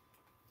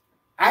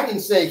 I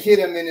didn't say hit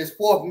him in his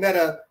fourth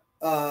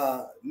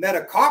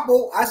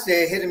metacarpal. I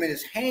said hit him in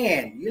his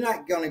hand. You're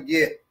not going to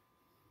get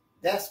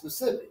that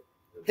specific.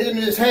 Hit him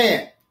in his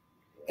hand.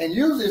 And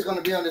usually it's going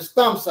to be on his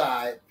thumb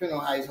side, depending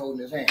on how he's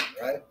holding his hand,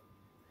 right?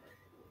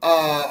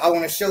 I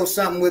want to show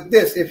something with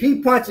this. If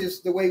he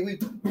punches the way we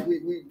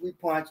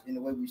punch and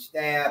the way we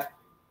stab,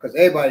 because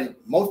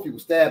most people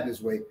stab this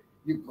way,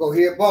 you go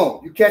here,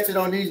 boom, you catch it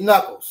on these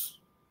knuckles.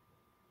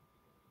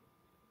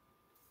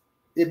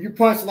 If you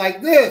punch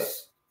like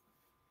this,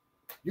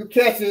 you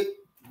catch it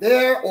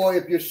there, or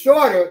if you're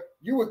shorter,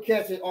 you would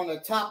catch it on the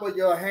top of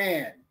your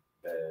hand.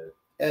 Bad.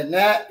 And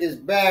that is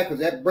bad because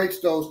that breaks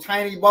those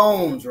tiny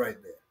bones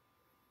right there.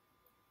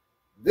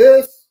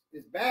 This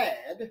is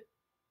bad.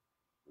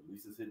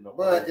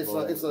 But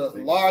it's a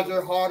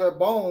larger, harder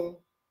bone.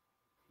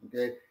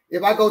 Okay.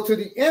 If I go to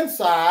the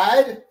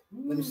inside,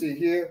 let me see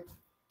here.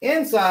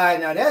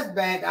 Inside, now that's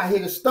bad. I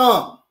hit his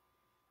thumb.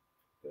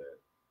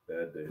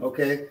 Bad day.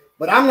 Okay.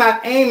 But I'm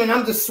not aiming.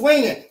 I'm just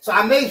swinging. So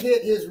I may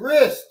hit his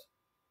wrist.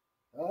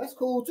 Oh, that's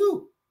cool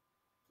too.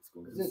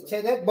 Just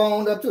tear that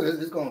bone up too.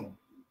 It's going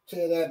to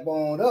tear that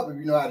bone up if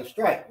you know how to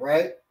strike,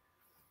 right?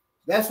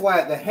 That's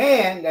why the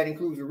hand, that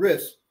includes the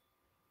wrist,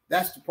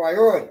 that's the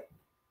priority.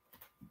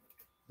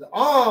 The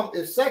arm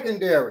is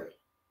secondary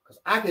because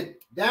I could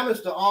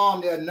damage the arm.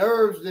 There are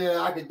nerves there.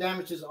 I could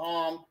damage his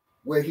arm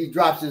where he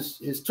drops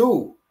his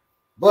tool,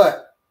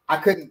 but I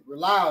couldn't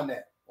rely on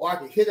that. Or I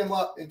could hit him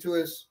up into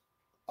his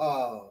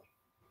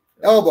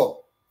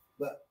elbow.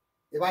 But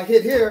if I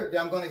hit here, then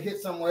I'm going to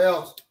hit somewhere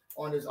else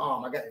on his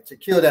arm. I got to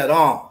kill that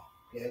arm.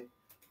 Okay.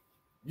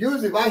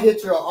 Usually, if I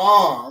hit your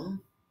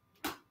arm,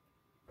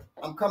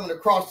 I'm coming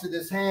across to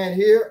this hand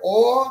here,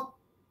 or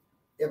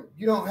if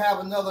you don't have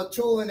another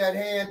tool in that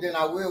hand, then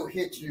I will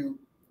hit you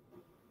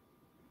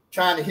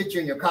trying to hit you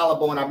in your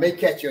collarbone, I may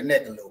catch your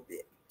neck a little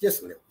bit,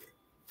 just a little bit,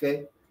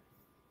 okay?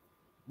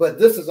 But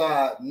this is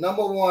our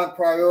number one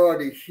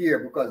priority here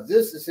because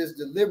this is his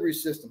delivery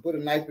system. Put a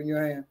knife in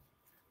your hand.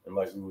 And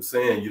like we were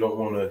saying, you don't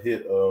want to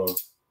hit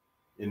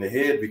in the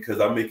head because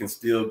I can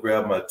still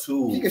grab my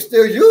tool. You can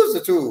still use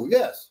the tool,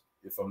 yes.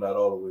 If I'm not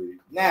all the way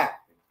now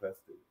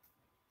incapacitated.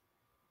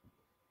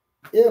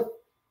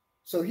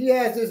 So he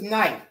has this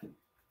knife.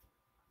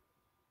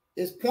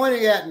 It's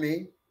pointing at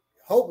me.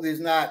 Hopefully it's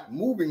not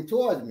moving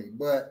towards me,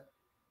 but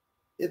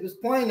if it's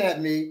pointing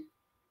at me,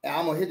 and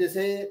I'm gonna hit his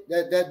head,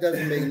 that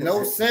doesn't make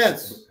no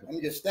sense. I'm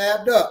gonna get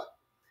stabbed up.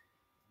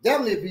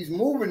 Definitely if he's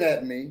moving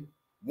at me,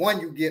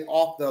 one, you get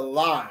off the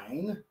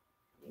line.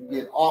 You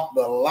get off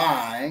the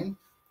line.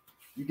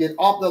 You get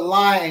off the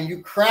line and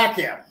you crack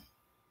him.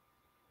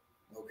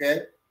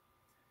 Okay.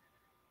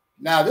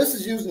 Now this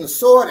is using the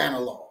sword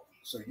analog.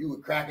 So you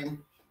would crack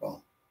him.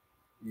 Boom.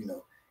 You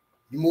know,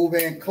 you move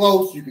in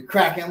close, you could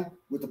crack him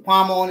with the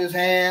palm on his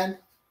hand.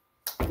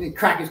 You can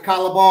crack his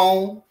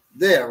collarbone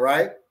there,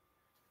 right?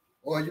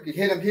 Or you could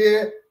hit him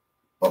here,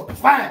 but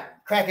bang,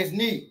 crack his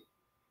knee.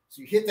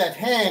 So you hit that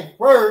hand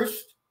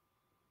first.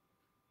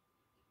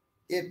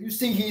 If you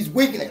see he's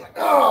weakening, like,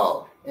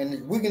 oh,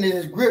 and weakening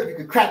his grip, you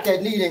can crack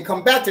that knee and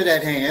come back to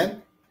that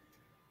hand.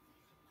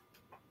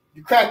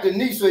 You crack the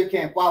knee so he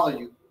can't follow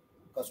you.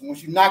 Because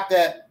once you crack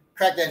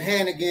that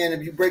hand again,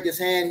 if you break his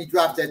hand, he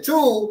drops that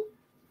tool,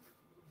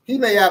 he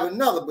may have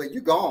another, but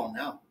you're gone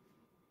now.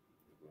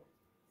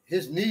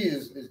 His knee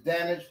is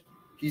damaged.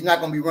 He's not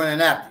going to be running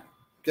after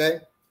you,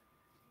 okay?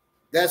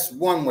 That's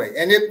one way.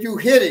 And if you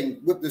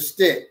hitting with the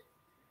stick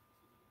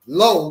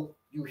low,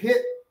 you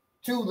hit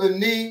to the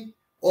knee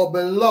or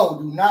below.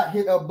 Do not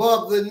hit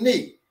above the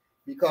knee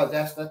because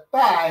that's the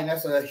thigh and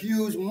that's a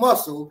huge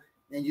muscle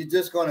and you're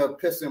just going to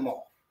piss him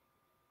off,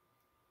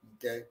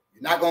 okay?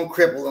 You're not going to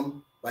cripple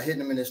him by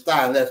hitting him in his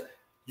thigh unless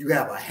you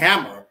have a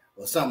hammer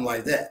or something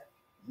like that.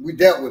 We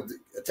dealt with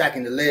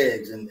attacking the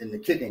legs in the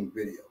kicking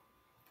video.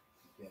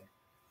 Okay.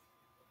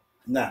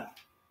 Now,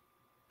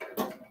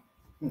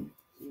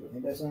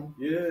 ain't that something?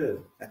 Yeah.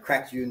 I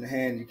cracked you in the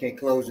hand. You can't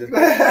close your his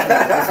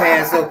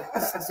hand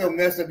so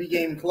messed up. He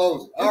can't even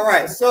close it. All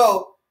right.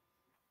 So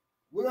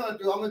I'm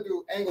gonna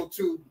do angle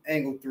 2,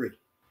 angle 3.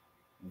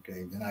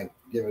 Okay. Then I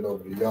give it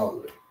over to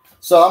y'all.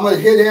 So I'm gonna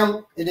hit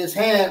him in his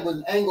hand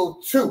with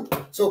angle 2.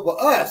 So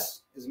for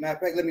us, as a matter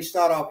of fact, let me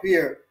start off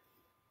here.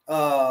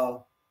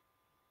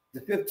 The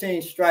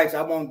 15 strikes.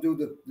 I won't do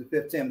the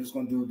 15. I'm just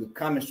gonna do the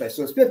common strikes.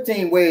 So it's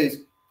 15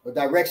 ways or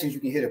directions you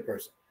can hit a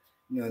person.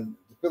 You know,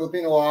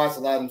 Filipino arts, a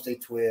lot of them say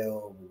 12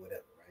 or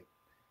whatever, right?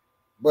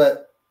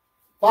 But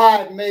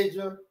 5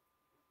 major,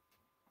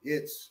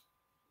 it's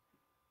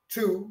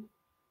 2,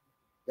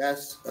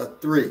 that's a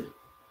 3,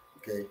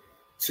 okay?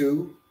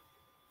 2,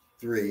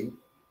 3,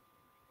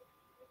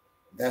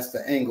 that's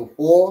the angle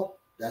 4,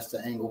 that's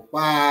the angle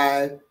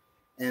 5,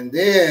 and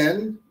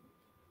then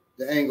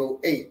the angle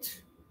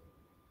 8.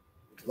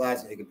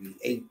 It could be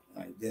 8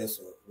 like this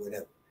or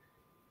whatever.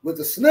 With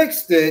the slick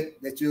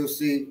stick that you'll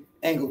see,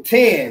 angle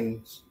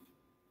 10s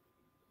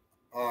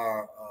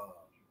are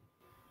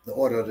the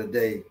order of the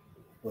day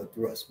for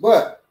thrust.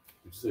 But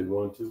you say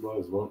 1, 2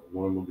 bars,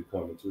 one will be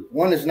common too.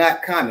 1 is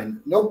not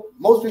common. No,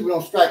 most people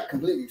don't strike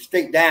completely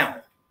straight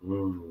down.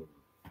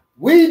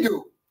 We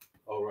do.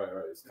 Oh, right.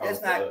 It's common.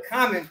 That's not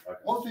common. Okay.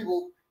 Most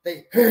people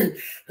they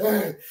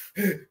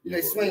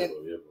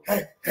swing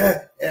it,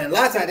 and a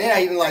lot of times they're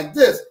not even like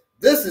this.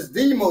 This is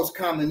the most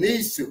common.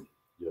 These two,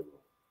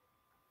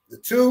 the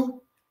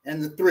 2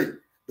 and the 3,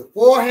 the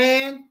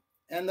forehand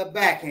and the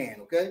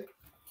backhand. Okay.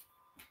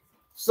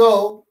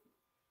 So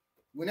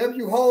whenever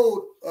you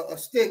hold a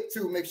stick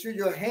too, make sure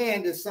your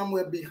hand is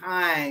somewhere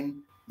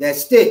behind that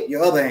stick,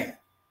 your other hand,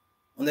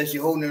 unless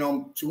you're holding it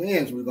on 2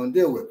 ends we're going to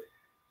deal with.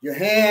 Your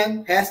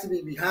hand has to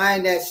be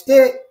behind that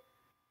stick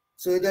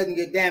so it doesn't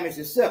get damaged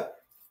itself.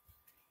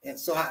 And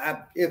so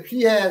if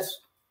he has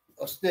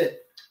a stick,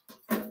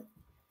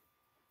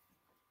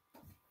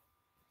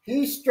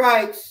 he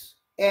strikes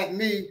at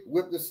me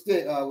with the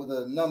stick, with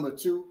a number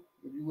 2,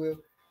 if you will.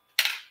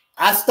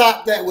 I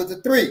stop that with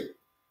a 3.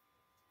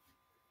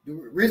 The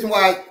reason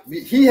why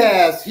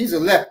he's a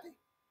lefty,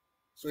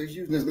 so he's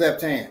using his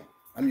left hand.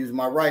 I'm using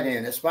my right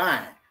hand. That's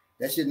fine.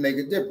 That shouldn't make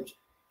a difference.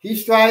 He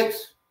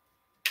strikes,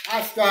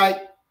 I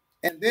strike,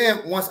 and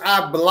then once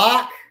I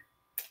block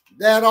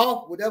that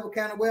off, whatever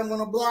kind of way I'm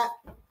going to block,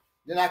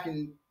 then I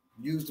can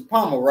use the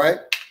pommel, right?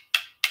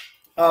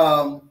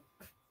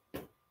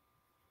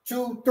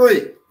 2,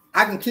 3.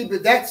 I can keep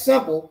it that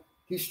simple.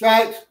 He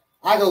strikes,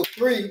 I go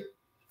 3,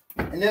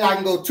 and then I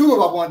can go 2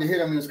 if I wanted to hit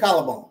him in his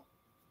collarbone.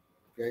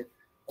 Okay.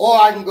 Or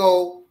I can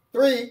go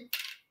 3,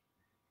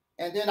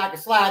 and then I can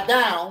slide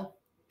down,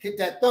 hit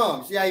that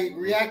thumb. See how he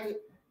reacted?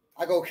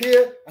 I go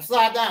here, I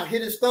slide down,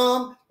 hit his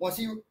thumb. Once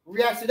he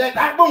reacts to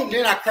that, boom,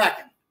 then I crack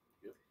him.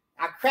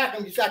 I crack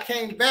him because I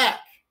came back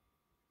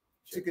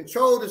to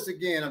control this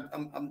again.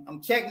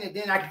 I'm checking it,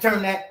 then I can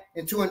turn that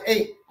into an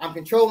 8. I'm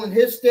controlling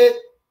his stick,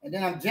 and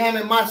then I'm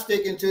jamming my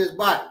stick into his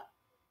body.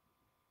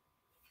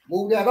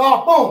 Move that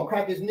off, boom,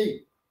 crack his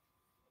knee.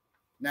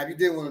 Now, if you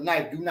deal with a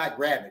knife, do not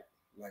grab it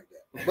like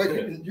that.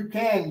 But you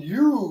can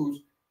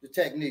use the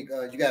technique.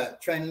 You got a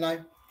training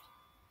knife?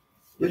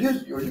 Or you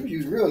can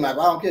use real knife.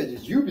 I don't care.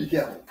 Just you be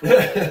careful.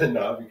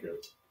 No, I'll be careful.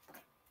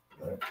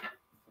 Right.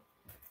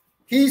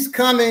 He's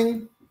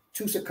coming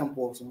to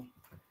circumposer.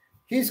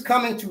 He's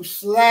coming to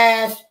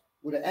slash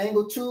with an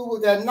angle 2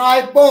 with that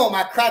knife. Boom,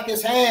 I crack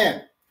his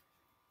hand.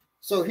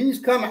 So he's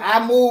coming.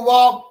 I move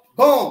off.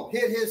 Boom,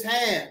 hit his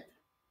hand.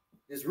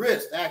 His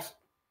wrist, actually.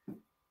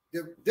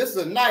 This is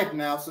a knife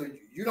now, so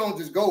you don't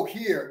just go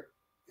here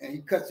and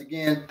he cuts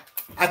again.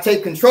 I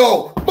take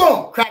control.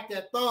 Boom, crack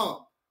that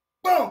thumb.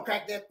 Boom,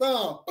 crack that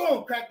thumb.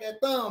 Boom, crack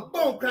that thumb.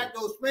 Boom, crack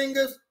those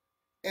fingers.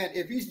 And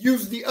if he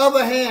uses the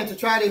other hand to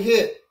try to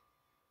hit,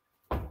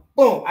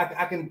 boom,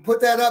 I can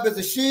put that up as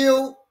a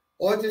shield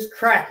or just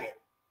crack it.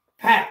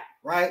 Pat,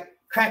 right?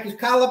 Crack his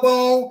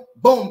collarbone.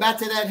 Boom, back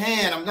to that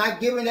hand. I'm not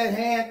giving that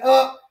hand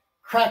up.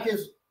 Crack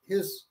his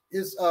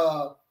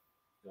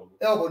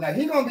elbow. Now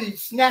he's gonna be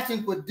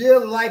snatching for dear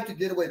life to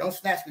get away. Don't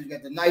snatch because you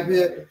got the knife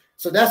here.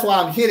 So that's why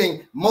I'm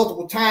hitting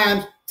multiple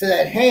times to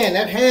that hand.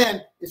 That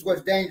hand is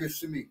what's dangerous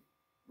to me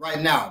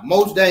right now.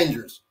 Most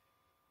dangerous.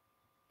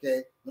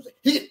 Okay.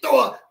 He can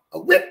throw a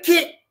whip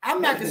kick.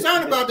 I'm not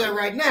concerned about that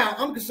right now.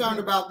 I'm concerned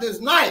about this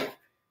knife.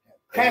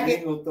 Crack it. You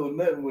ain't gonna throw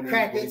nothing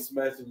when he's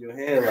smashing your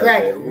hand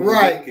crack like it. that.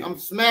 Right. I'm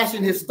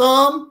smashing his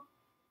thumb.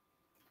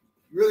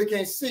 You really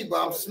can't see,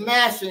 but I'm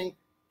smashing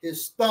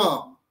his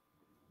thumb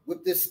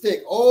with this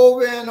stick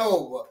over and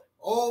over,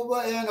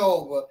 over and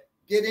over.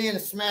 Get in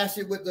and smash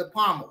it with the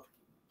pommel.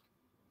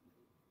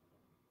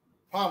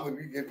 Pommel,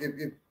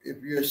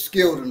 if you're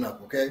skilled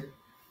enough, okay?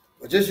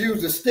 But just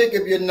use the stick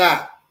if you're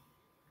not.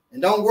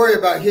 And don't worry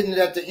about hitting it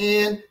at the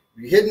end.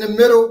 If you hit in the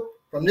middle,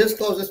 from this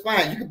close, it's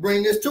fine. You can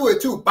bring this to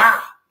it too.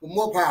 Bah! For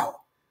more power.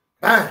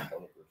 Bang.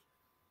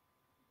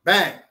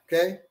 Bang.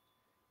 Okay?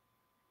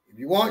 If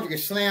you want, you can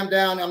slam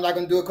down. I'm not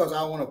going to do it because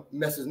I don't want to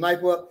mess his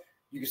knife up.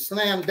 You can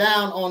slam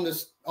down on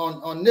this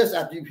on this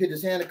after you hit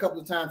his hand a couple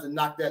of times and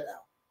knock that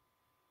out.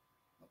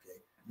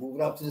 Okay. Move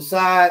it up to the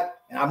side.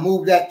 And I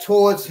move that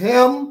towards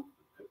him.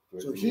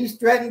 So he's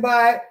threatened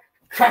by it.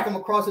 Crack him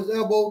across his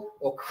elbow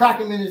or crack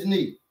him in his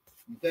knee.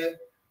 Okay?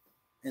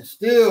 And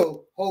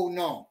still holding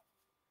on.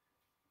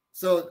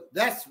 So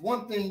that's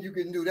one thing you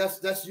can do.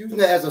 That's using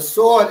it as a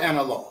sword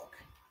analog.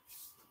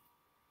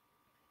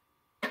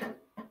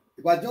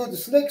 If I do it the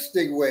slick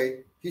stick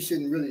way, he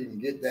shouldn't really even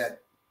get that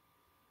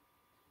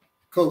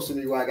close to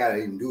me where I gotta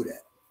even do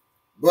that.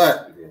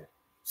 But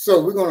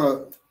so we're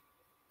gonna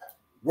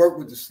work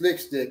with the slick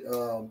stick.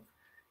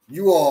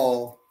 You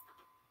all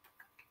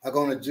are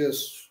gonna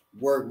just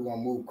work. We're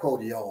gonna move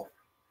Cody off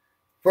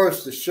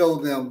first to show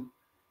them,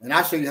 and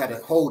I'll show you how to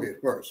hold it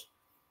first.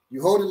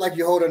 You hold it like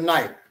you hold a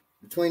knife.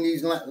 Between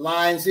these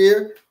lines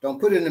here,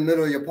 don't put it in the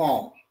middle of your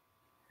palm.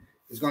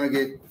 It's going to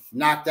get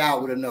knocked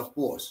out with enough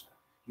force.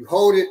 You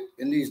hold it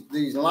in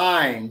these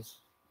lines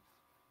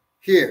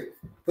here.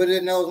 Put it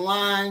in those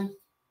lines,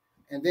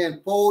 and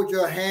then fold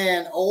your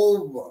hand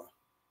over.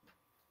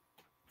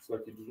 It's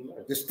like you do the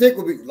knife. The stick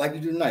would be like you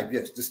do the knife,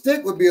 yes. The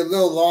stick would be a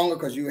little longer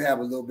because you have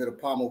a little bit of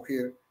pommel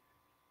here.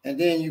 And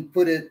then you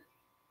put it,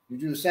 you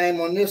do the same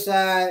on this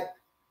side,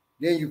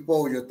 then you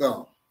fold your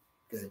thumb.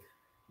 Okay.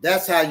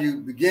 That's how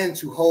you begin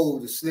to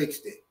hold the slick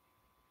stick.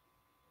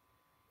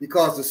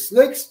 Because the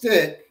slick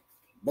stick,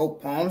 both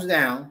palms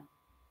down,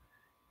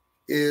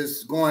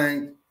 is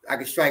going, I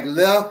can strike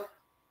left,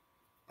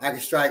 I can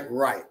strike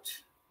right.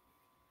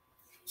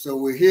 So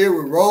we're here,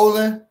 we're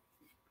rolling.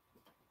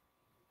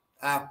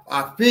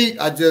 Our feet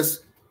are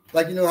just,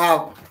 like you know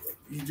how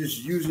you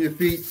just using your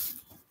feet,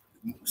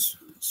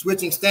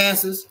 switching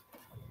stances.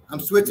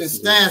 I'm switching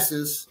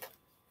stances.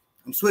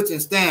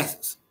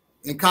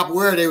 In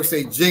capoeira, they would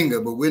say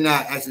jinga, but we're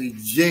not actually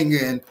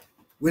jinging.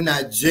 We're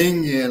not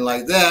jinging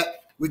like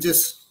that. We're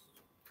just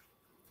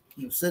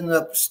setting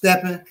up,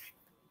 stepping.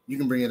 You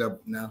can bring it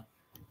up now.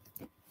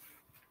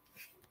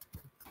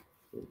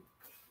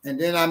 And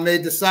then I may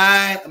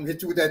decide I'm going to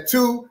hit you with that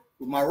 2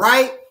 with my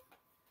right.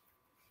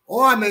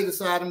 Or I may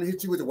decide I'm going to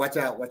hit you with the, watch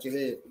out, watch your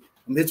head.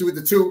 I'm going to hit you with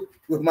the 2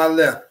 with my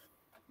left.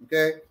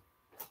 Okay?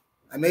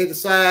 I may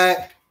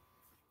decide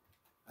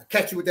I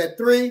catch you with that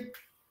 3.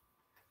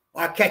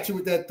 Or I catch you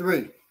with that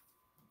 3.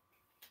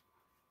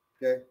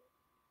 Okay.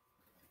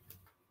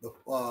 The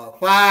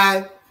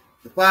 5,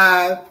 the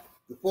 5,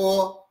 the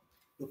 4,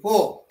 the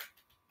 4.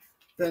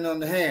 Depending on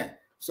the hand.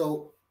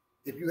 So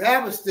if you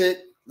have a stick,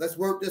 let's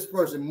work this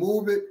first and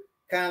move it,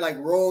 kind of like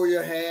roll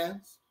your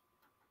hands.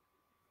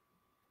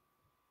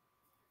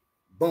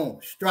 Boom,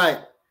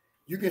 strike.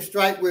 You can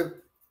strike with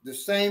the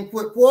same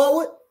foot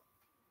forward,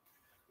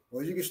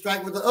 or you can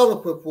strike with the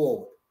other foot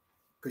forward.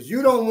 Because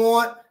you don't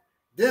want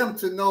them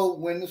to know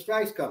when the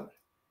strike's coming.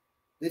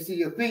 They see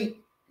your feet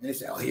and they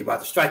say, oh, he's about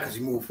to strike because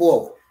he moved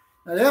forward.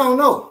 Now they don't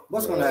know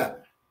what's going to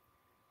happen.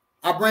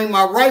 I bring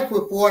my right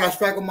foot forward, I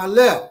strike with my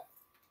left.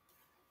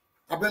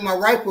 I bring my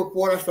right foot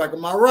forward, I strike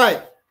with my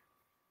right.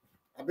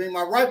 I bring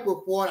my right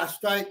foot forward, I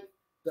strike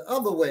the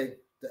other way,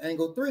 the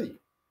angle 3.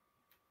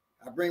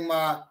 I bring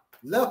my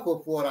left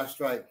foot forward, I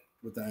strike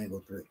with the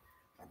angle 3.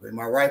 I Bring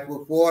my right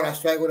foot forward. I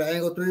strike with an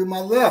angle 3 with my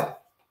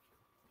left.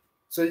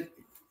 So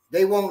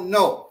they won't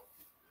know.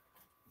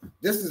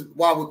 This is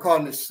why we're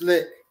calling it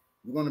slick.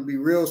 We're going to be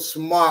real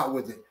smart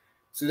with it.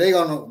 So they're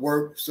going to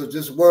work. So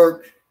just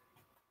work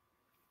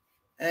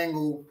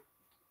angle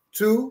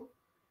 2.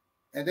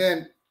 And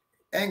then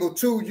angle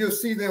 2, you'll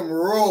see them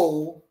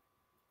roll,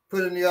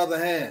 put in the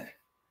other hand.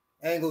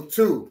 Angle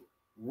 2,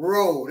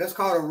 roll. That's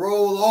called a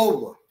roll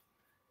over.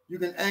 You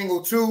can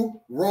angle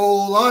 2,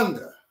 roll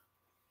under.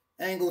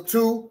 Angle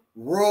 2,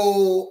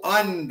 roll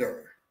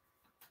under.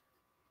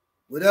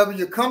 Whatever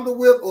you're comfortable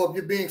with, or if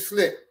you're being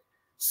slick.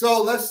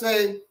 So let's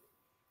say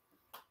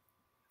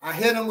I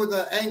hit him with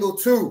an angle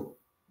 2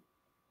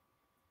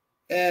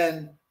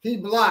 and he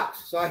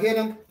blocks. So I hit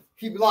him,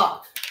 he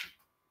blocks.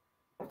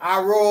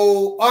 I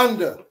roll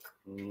under,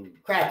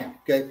 crack him.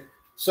 Okay.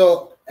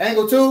 So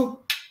angle 2,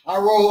 I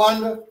roll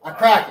under, I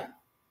crack him.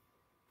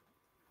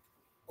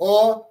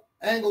 Or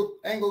angle,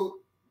 I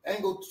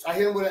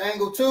hit him with an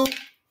angle 2,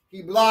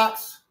 he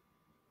blocks,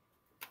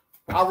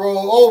 I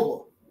roll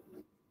over.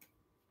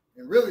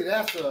 And really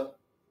that's a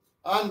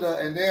under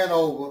and then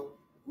over.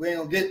 We ain't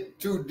gonna get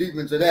too deep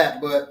into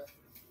that, but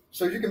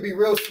so you can be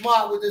real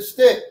smart with this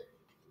stick.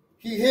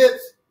 He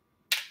hits,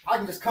 I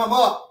can just come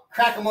up,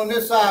 crack him on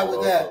this side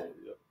with that,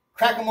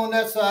 crack him on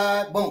that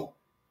side, boom.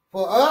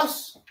 For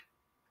us,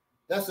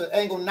 that's an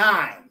angle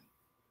 9.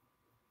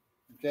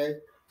 Okay,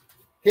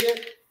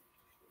 hit,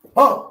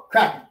 boom,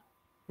 crack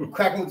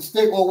him with the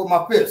stick or with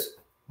my fist,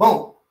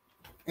 boom,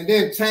 and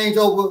then change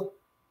over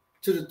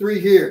to the 3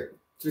 here,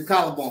 to the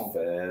collarbone,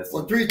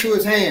 or 3 to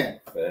his hand.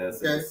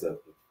 Fast, okay.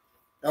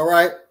 All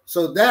right,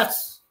 so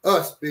that's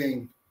us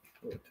being,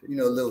 you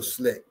know, a little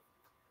slick.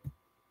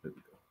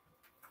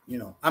 You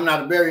know, I'm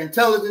not a very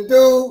intelligent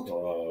dude,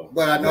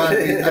 but I know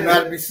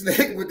how to be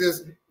slick with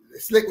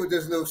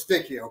this little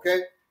stick here.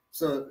 Okay,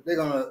 so they're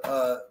gonna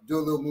do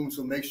a little movement.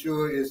 So make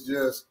sure it's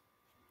just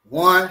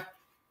 1,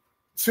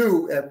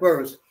 2 at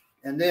first,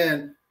 and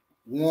then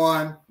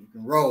 1. You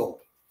can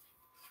roll.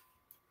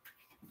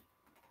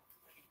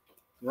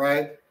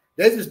 Right?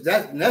 That's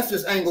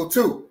just angle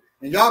 2.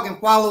 And y'all can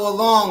follow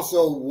along.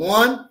 So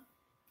 1,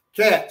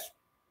 catch.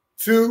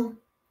 2,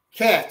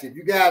 catch. If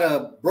you got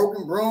a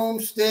broken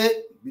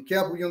broomstick, be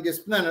careful you don't get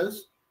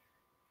splinters.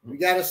 We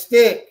got a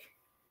stick.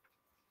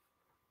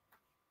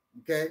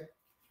 Okay.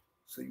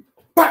 So you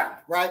bang,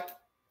 right?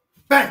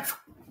 Bang.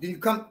 Then you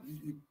come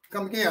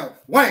again.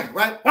 Whang,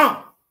 right?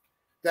 Boom.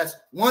 That's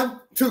 1,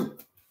 2.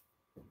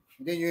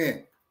 And then you're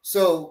in.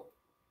 So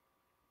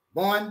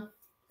 1.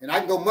 And I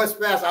can go much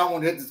faster. I don't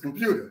want to hit this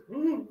computer.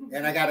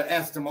 And I got to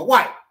answer to my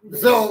wife.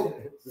 So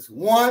it's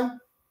 1,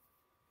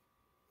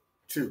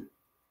 2.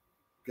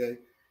 Okay.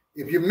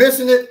 If you're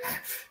missing it,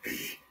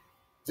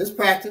 just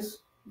practice.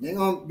 You ain't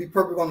going to be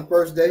perfect on the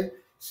first day.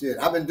 Shit,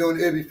 I've been doing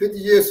it. It'll be 50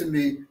 years for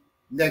me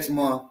next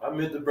month. I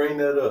meant to bring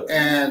that up.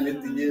 And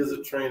 50 years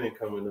of training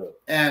coming up.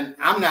 And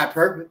I'm not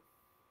perfect.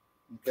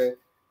 Okay.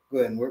 Go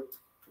ahead and work.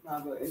 No,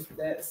 but if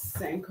that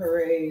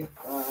Sankore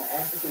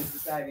African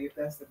Society, if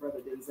that's the brother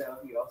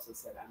Denzel, he also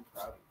said, "I'm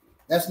proud of you."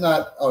 That's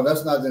not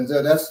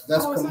Denzel.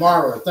 That's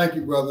Kamara. Thank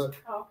you, brother.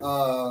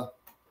 Oh.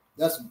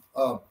 That's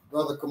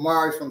brother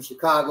Kamari from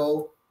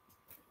Chicago.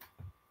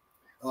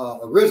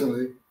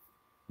 Originally,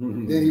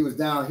 then he was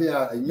down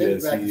here.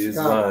 Yes, back he is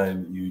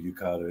lying,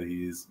 Yukata.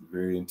 He is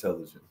very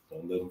intelligent.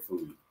 Don't let him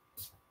fool you.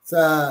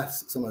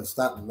 Somebody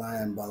stop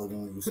lying, brother.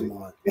 Don't you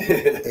smart?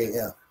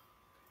 AF.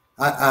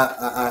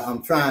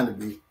 I'm trying to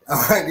be.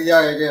 All right,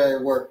 yeah,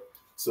 it worked.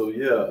 So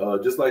yeah,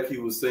 just like he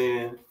was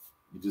saying,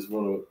 you just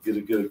want to get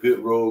a good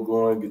roll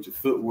going, get your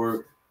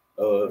footwork.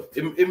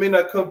 It may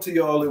not come to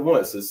you all at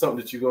once. It's something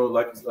that you're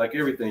gonna like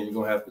everything. You're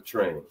gonna have to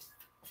train.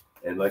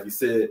 And like you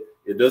said,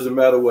 it doesn't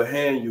matter what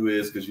hand you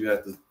is, because you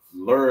have to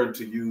learn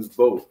to use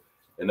both.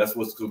 And that's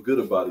what's so good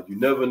about it. You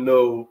never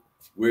know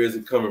where is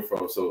it coming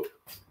from. So,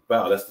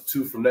 wow, that's the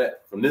 2 from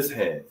this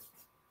hand.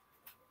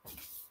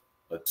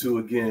 A 2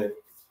 again.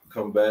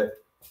 Come back.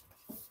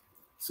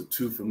 It's a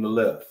 2 from the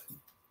left.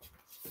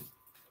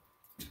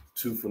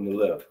 2 from the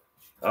left.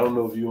 I don't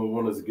know if you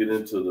want us to get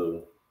into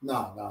the.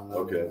 No.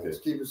 Okay. Let's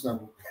keep it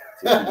simple.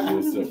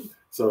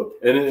 So,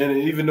 and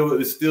even though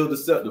it's still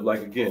deceptive,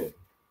 like again,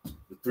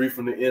 the 3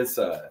 from the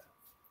inside.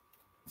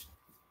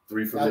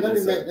 3 from the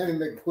inside. Let me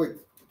make a quick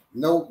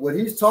note. What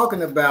he's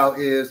talking about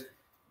is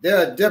there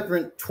are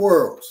different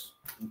twirls.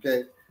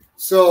 Okay,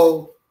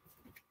 so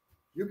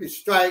you can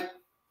strike.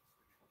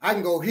 I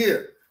can go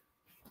here.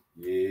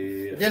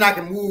 Yeah. Then I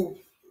can move,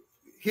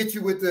 I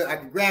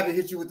can grab it,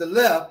 hit you with the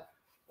left,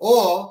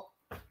 or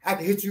I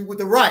can hit you with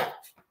the right,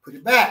 put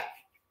it back.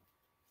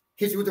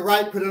 Hit you with the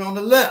right, put it on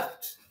the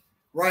left,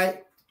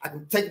 right? I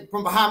can take it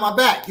from behind my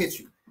back, hit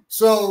you.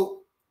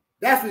 So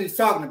that's what he's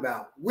talking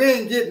about. We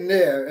ain't getting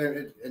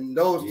there in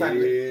those types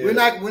of, we're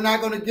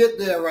not going to get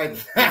there right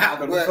now.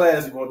 Come to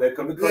class, you want that?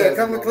 Come to class. Yeah,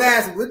 come to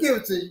class, and we'll give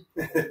it to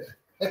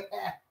you.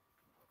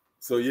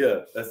 So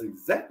yeah, that's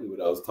exactly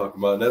what I was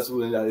talking about. And that's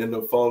when I ended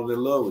up falling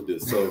in love with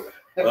this. So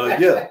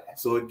yeah.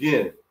 So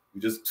again, we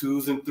just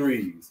 2s and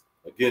 3s.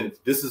 Again,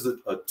 this is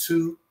a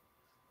 2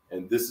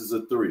 and this is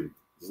a 3.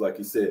 just like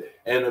you said.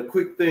 And a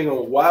quick thing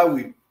on why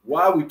we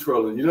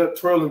twirling. You're not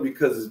twirling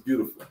because it's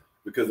beautiful,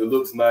 because it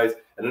looks nice.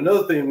 And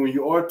another thing, when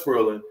you are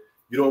twirling,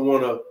 you don't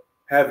want to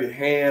have your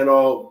hand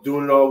all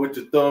doing it all with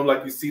your thumb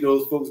like you see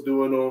those folks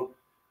doing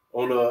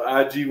on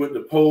IG with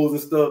the pose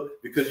and stuff,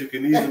 because you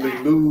can easily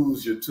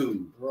lose your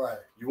tube. Right.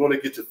 You want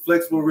to get your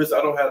flexible wrist.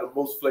 I don't have the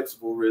most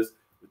flexible wrist,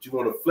 but you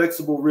want a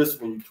flexible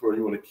wrist when you twirl.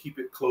 You want to keep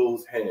it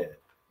closed hand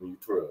when you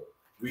twirl.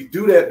 We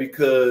do that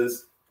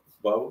because,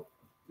 Bob?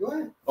 Go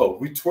ahead. Oh,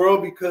 we twirl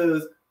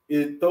because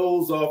it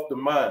throws off the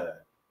mind.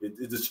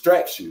 It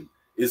distracts you.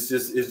 It's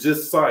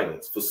just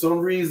science. For some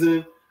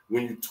reason,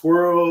 when you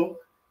twirl,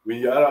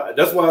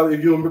 that's why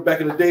if you remember back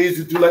in the days,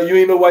 you do like you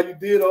ain't know why you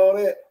did all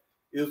that.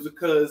 It was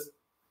because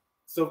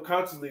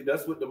subconsciously,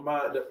 that's what the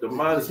mind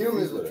is.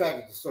 Humans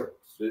attracted to circles.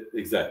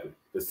 Exactly.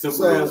 It's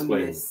simple to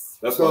explain.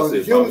 That's so why I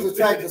say humans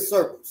attracted to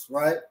circles,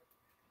 right?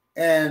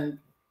 And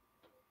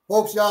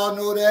folks, y'all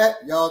know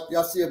that.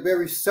 Y'all see a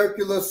very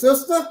circular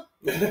system,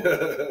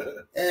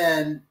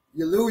 and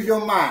you lose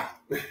your mind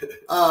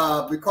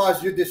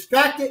because you're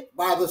distracted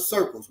by the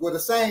circles. Well, the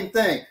same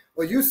thing.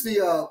 Well, you see,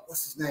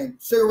 what's his name?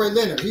 Sugar Ray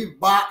Leonard. He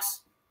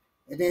box,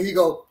 and then he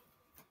go.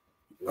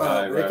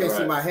 They can't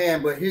see my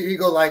hand, but he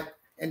go like,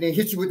 and then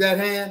hit you with that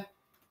hand.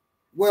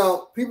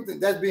 Well, people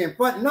think that's being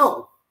fun.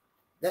 No,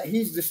 that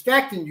he's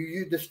distracting you.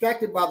 You're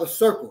distracted by the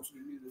circles.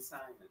 You knew the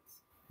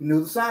science. You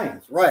knew the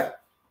science, right?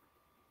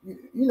 You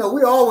know,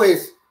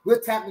 we're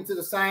tapping into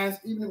the science,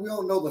 even if we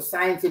don't know the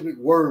scientific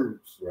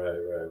words. Right.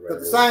 But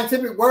the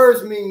scientific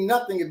words mean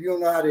nothing if you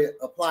don't know how to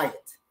apply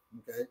it.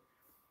 Okay,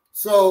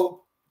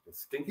 so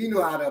he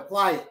knew how to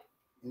apply it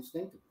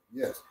instinctively.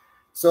 Yes.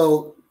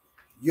 So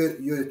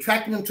you're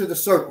attracting them to the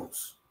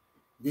circles.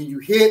 Then you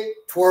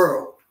hit,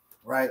 twirl,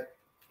 right?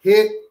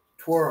 Hit,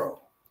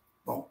 twirl,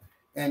 boom.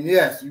 And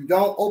yes, you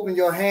don't open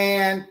your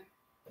hand,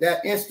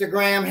 that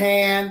Instagram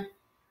hand,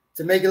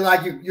 to make it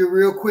like you're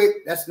real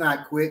quick. That's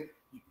not quick.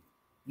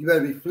 You better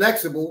be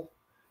flexible,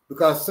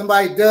 because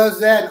somebody does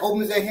that and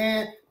opens their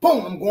hand,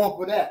 boom, I'm going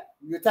for that.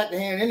 You attack the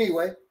hand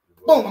anyway,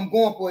 boom, I'm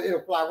going for it.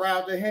 It'll fly right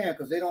out their hand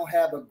because they don't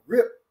have a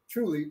grip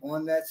truly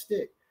on that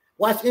stick.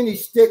 Watch any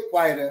stick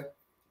fighter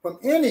from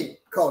any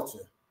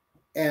culture,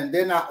 and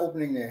they're not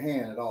opening their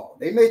hand at all.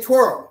 They may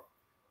twirl,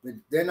 but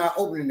they're not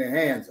opening their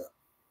hands up.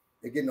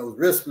 They're getting those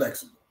wrists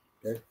flexible.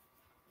 Okay.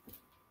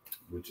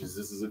 This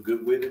is a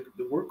good way to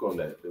work on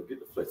that. They'll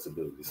get the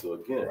flexibility. So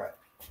again, right.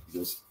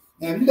 Just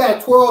and you gotta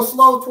twirl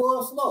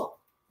slow.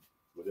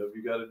 Whatever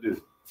you gotta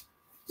do.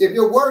 If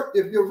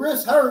your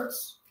wrist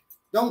hurts,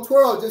 don't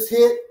twirl, just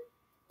hit,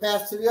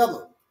 pass to the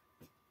other.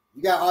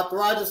 You got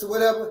arthritis or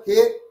whatever,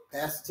 hit,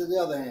 pass it to the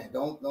other hand.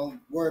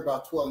 Don't worry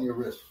about twirling your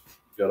wrist.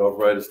 Got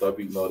arthritis, stop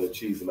eating all that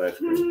cheese and ice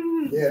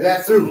cream. Yeah,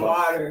 that's true.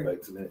 Water.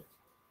 Back to that.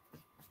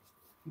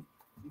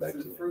 Back to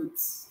the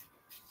fruits.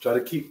 Try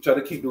to keep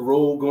the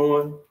roll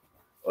going,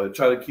 or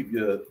try to keep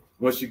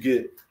once you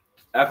get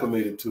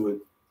acclimated to it,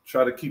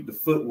 try to keep the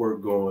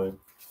footwork going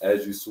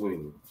as you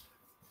swing.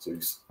 So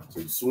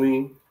you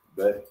swing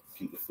back,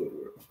 keep the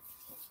footwork.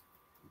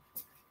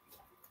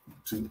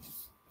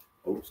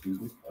 Excuse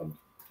me. I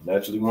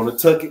naturally want to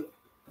tuck it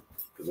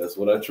because that's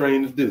what I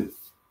train to do.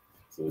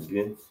 So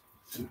again,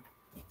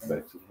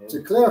 back to the hand.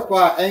 To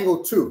clarify,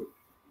 angle 2.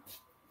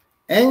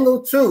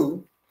 Angle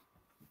 2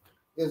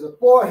 is a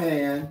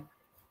forehand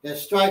that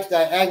strikes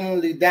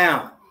diagonally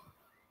down.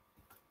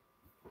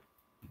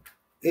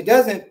 It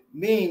doesn't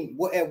mean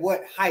at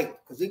what height,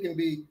 because it can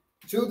be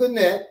to the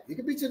neck, it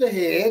can be to the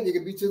head, it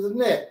can be to the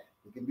neck,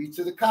 it can be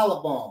to the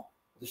collarbone,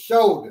 the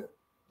shoulder,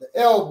 the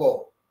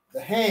elbow,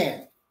 the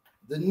hand,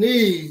 the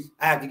knees.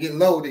 I have to get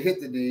low to hit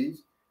the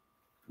knees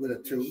with a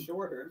 2.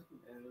 Shorter.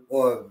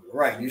 Or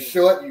right, you're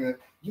short, you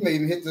may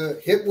even hit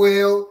the hip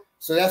well.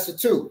 So that's a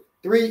 2.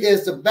 3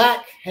 is the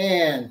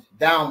backhand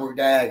downward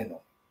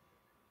diagonal.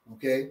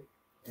 Okay,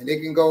 and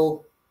it can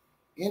go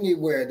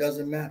anywhere, it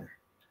doesn't matter.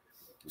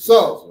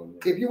 So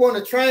if you want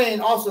to train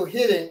also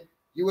hitting,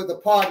 you with a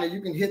partner, you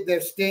can hit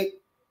their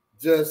stick.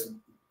 Just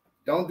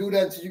don't do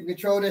that until you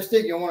control their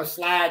stick. You don't want to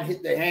slide and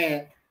hit their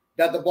hand.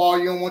 Got the ball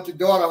you don't want your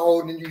daughter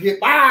holding, and you hit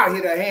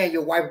her hand,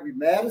 your wife will be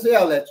mad as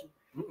hell at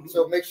you.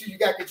 So make sure you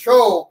got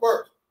control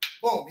first.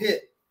 Boom,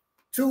 hit.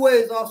 2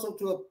 ways also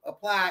to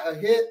apply a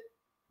hit.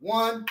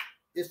 One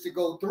is to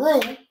go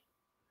through.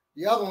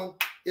 The other one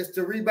is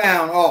to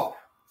rebound off.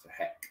 It's a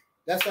hack.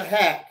 That's a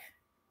hack.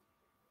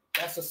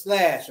 That's a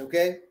slash,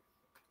 okay?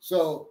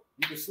 So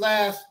you can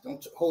slash,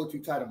 don't hold too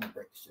tight, I'm gonna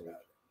break the shit out of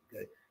it,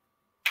 okay?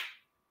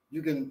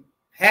 You can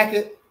hack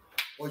it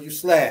or you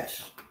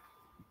slash.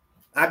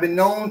 I've been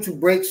known to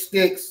break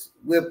sticks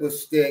with a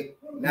stick,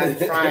 not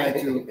trying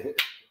to.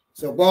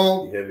 So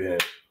boom,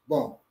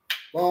 boom,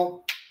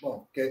 boom,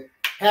 boom, okay?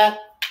 Hack,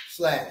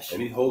 slash.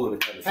 And he's holding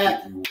the kind of hack,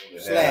 stick you want to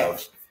slash.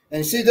 have.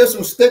 And see this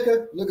one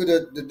sticker? Look at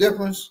the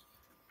difference.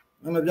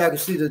 I don't know if y'all can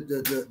see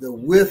the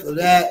width of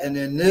that, and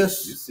then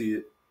this. You see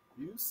it.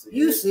 You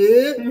see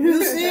it.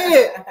 You see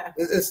it.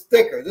 It's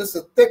thicker. This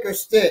is a thicker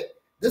stick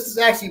this is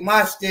actually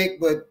my stick,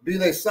 but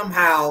Bele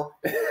somehow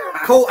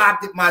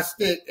co-opted my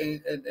stick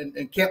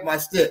and kept my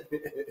stick.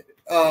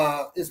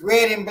 It's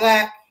red and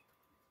black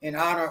in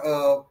honor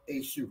of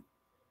a shoe.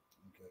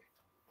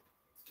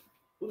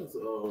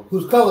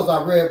 Whose colors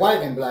are red,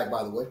 white, and black,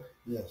 by the way.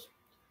 Yes.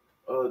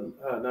 No,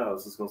 I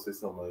was just gonna say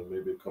something like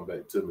maybe it'll come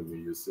back to me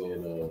when you're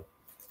saying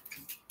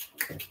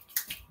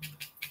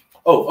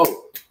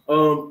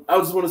I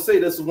just want to say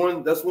that's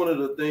one of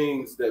the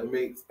things that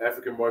makes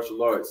African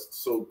martial arts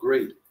so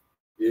great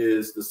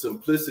is the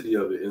simplicity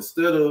of it.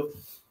 Instead of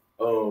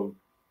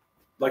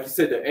like you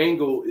said, the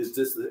angle is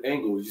just the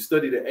angle. You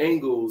study the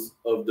angles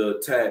of the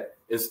attack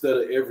instead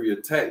of every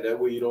attack. That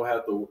way you don't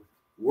have to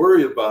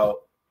worry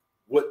about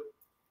what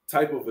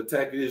type of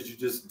attack it is. You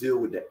just deal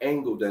with the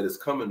angle that is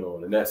coming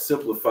on, and that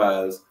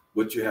simplifies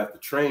what you have to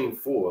train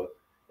for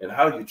and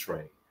how you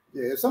train.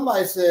 Yeah, if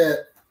somebody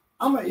said,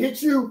 I'm gonna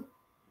hit you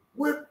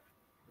with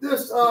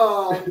this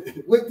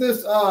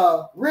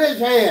ridge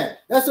hand,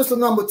 that's just a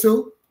number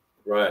 2.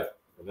 Right.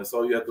 And that's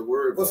all you have to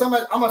worry about. But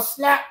somebody, I'm gonna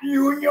slap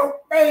you in your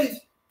face,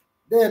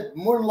 they're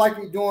more than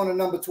likely doing a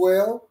number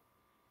 12.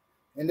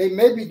 And they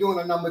may be doing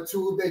a number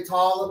 2 if they're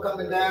taller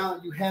coming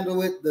down. You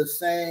handle it the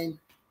same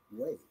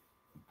way.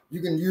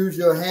 You can use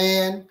your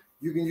hand,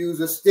 you can use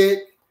a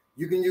stick,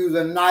 you can use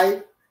a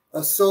knife,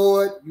 a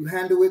sword, you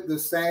handle it the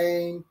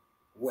same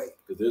way.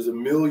 Because there's a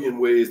million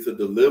ways to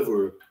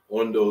deliver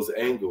on those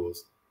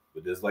angles,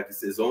 but there's, like I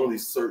said, there's only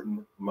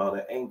certain amount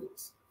of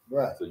angles.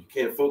 Right. So you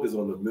can't focus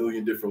on a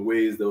million different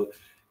ways though.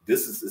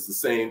 It's the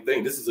same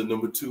thing. This is a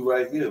number 2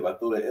 right here. If I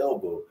throw the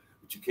elbow,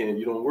 but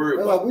you don't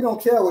worry about it. We don't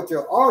care what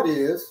your art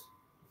is.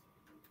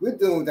 We're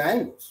doing the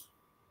angles.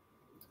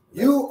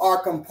 You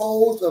are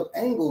composed of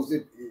angles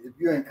if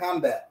you're in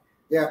combat.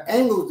 There are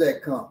angles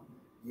that come.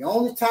 The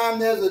only time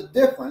there's a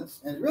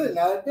difference, and it's really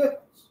not a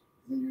difference,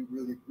 when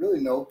you really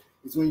know,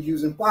 is when you're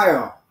using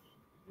firearms.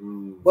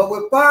 But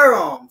with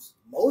firearms,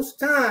 most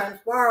times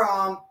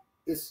firearm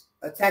is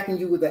attacking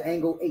you with an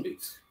angle 8.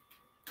 Yes.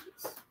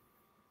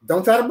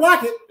 Don't try to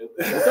block it.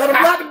 Don't try to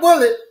block the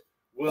bullet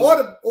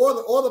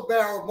or the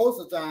barrel most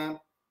of the time.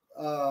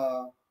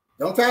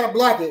 Don't try to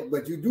block it,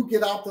 but you do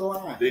get off the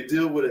line. They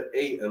deal with an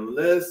 8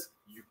 unless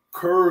you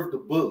curve the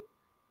bullet.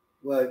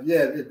 Well,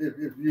 yeah,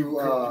 if you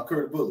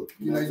curve the bullet.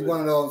 You know, he's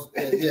one of those,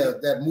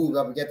 that move.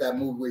 I forget that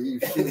move where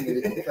he's shooting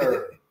it in the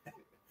curve.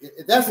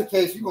 If that's the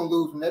case, you're gonna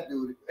lose from that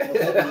dude.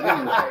 Anyway.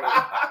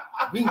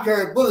 If he can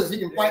curve bullets, he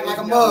can fight like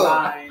a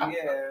mug.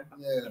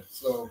 Yeah.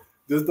 So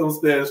just don't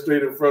stand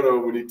straight in front of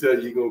him when he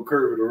tells you you're gonna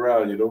curve it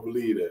around. You don't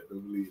believe that.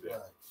 Right.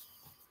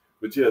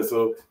 But yeah,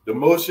 so the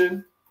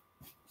motion,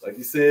 like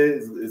you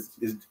said,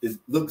 it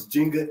looks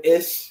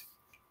Jenga-ish,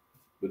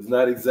 but it's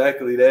not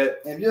exactly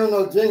that. And if you don't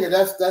know Jenga,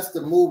 that's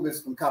the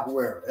movements from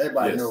capoeira.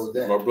 Everybody knows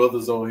that. My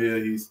brother's on here.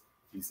 He's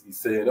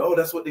saying, "Oh,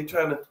 that's what they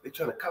trying to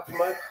copy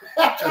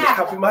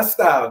my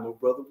style." No,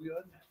 brother, we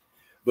are.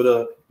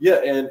 But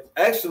yeah, and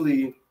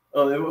actually,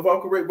 if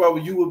I'm correct,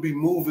 Barbara, you would be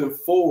moving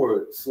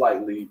forward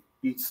slightly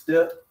each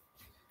step.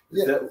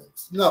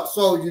 No,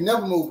 so you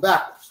never move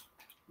backwards.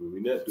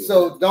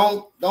 So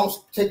don't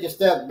take your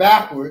step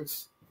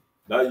backwards.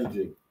 Now you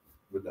jig.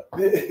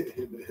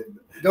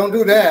 Don't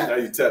do that. Now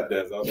you tap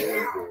dance.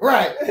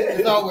 Right.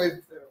 It's always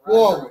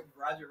forward.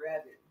 Roger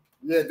Rabbit.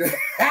 Yeah,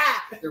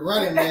 the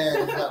running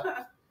man.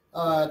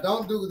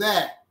 Don't do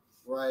that.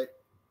 Right.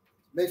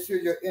 Make sure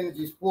your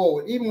energy's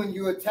forward. Even when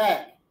you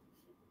attack,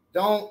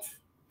 don't.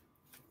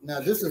 Now,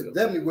 this is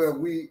definitely where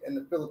we and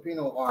the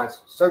Filipino are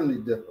certainly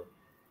different,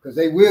 because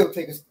they will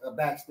take a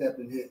back step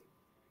and hit.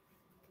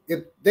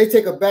 If they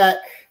take a back,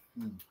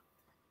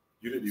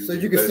 so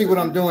you can see what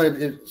I'm doing.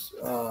 If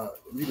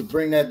you can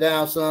bring that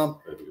down some,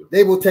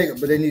 they will take it,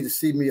 but they need to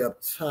see me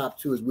up top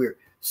too. It's weird.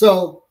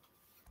 So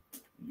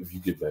if you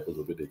get back a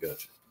little bit, they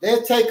got you.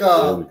 They'll take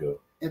there we go.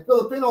 In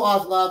Filipino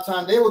arts, a lot of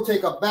times they will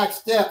take a back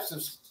step,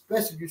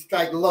 especially if you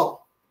strike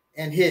low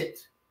and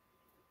hit.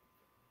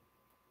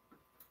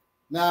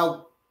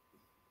 Now,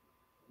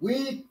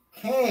 we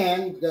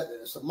can,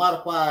 it's a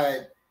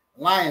modified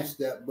lion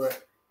step,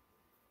 but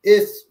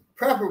it's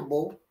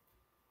preferable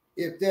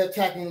if they're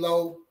attacking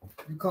low,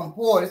 you come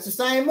forward. It's the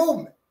same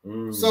movement.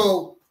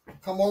 So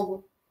come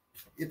over.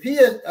 If he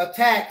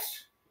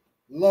attacks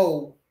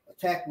low,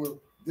 attack with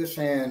this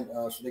hand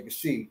so they can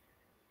see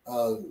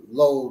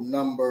low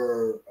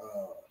number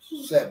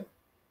 7.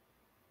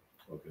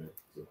 Okay.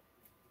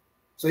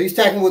 So he's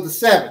attacking with the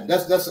 7.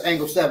 That's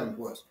angle 7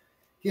 for us.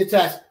 He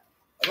attacks.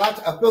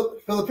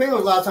 Filipinos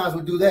a lot of times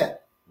would do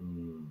that.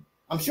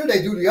 I'm sure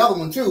they do the other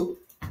one too,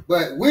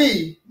 but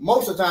we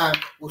most of the time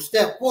will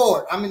step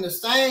forward. I'm in the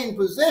same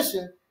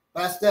position,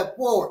 but I step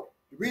forward.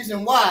 The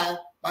reason why,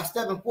 by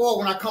stepping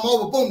forward, when I come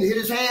over, boom, to hit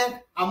his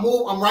hand, I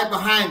move, I'm right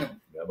behind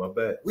him. Got my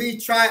back. We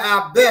try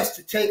our best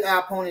to take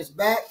our opponent's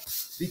back,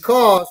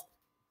 because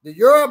the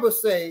Yoruba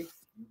say,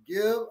 you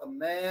give a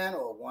man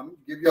or a woman,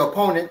 you give your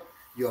opponent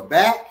your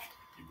back,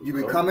 you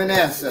become an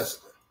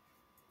ancestor.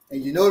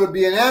 And you know, to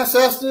be an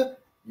ancestor,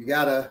 you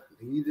gotta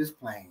leave this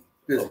plane.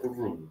 Upper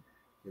room.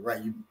 You're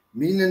right. You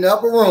meet in the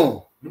upper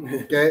room.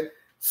 Okay.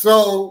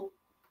 So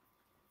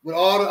with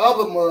all the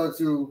other mugs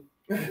who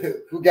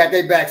got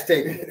their backs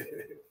taken.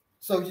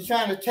 So you're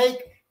trying to take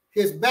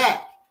his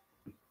back.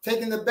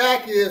 Taking the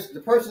back is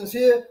the person's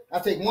here. I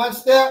take one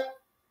step,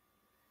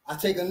 I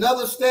take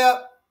another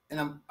step, and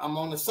I'm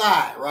on the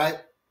side, right?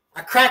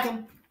 I crack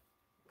him,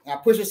 and I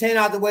push his hand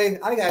out the way.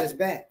 I got his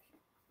back.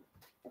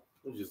 I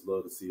just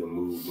love to see him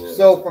move, man.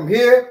 So from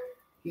here,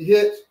 he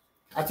hits.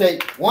 I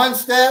take one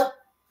step,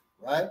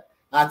 right?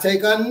 I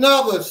take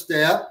another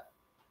step.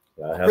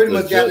 Pretty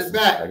much got his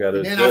back.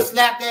 And then I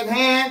slap that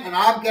hand, and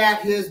I've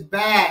got his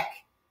back.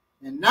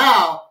 And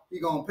now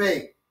he gonna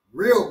pay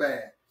real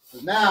bad. So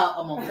now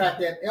I'm gonna crack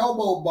that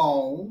elbow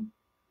bone,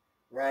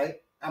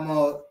 right? I'm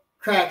gonna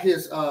crack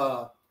his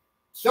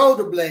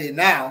shoulder blade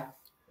now.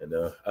 And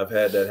I've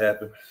had that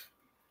happen.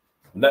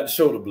 Not the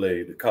shoulder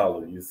blade, the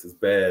collar. It's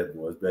bad,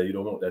 boy. It's bad. You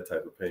don't want that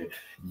type of pain.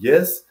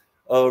 Yes,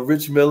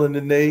 Rich Mellon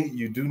and Nate,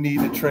 you do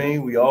need to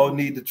train. We all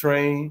need to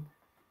train.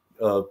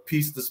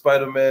 Peace to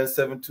Spider-Man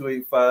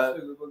 7285.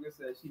 Sugar Booger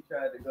said she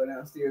tried to go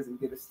downstairs and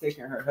get a stick,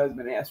 and her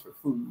husband asked for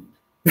food.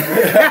 Hey,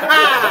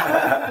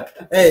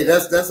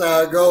 that's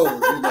how it goes,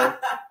 you know.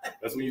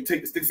 That's when you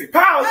take the stick and say,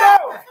 "Pow,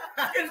 no!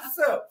 Get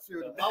yourself."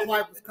 My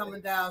wife was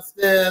coming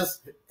downstairs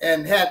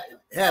and had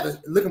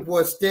looking for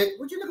a stick.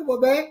 What you looking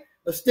for, babe?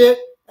 A stick?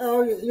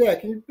 Oh yeah,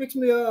 can you fix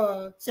me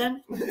a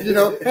sandwich? You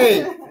know,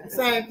 hey,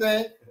 same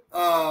thing.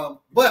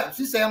 But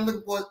she said I'm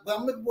looking for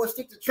a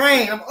stick to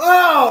train.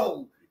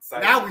 Now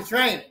we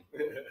training.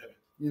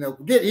 You know,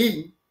 forget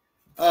eating.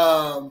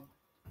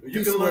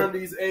 You can learn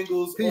these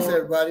angles. Peace,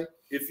 everybody.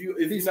 If you're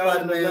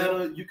not in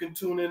Atlanta, you can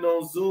tune in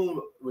on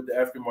Zoom with the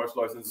African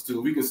Martial Arts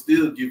Institute. We can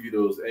still give you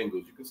those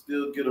angles. You can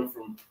still get them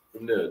from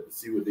there to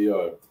see what they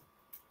are.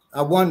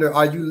 I wonder,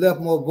 are you left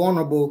more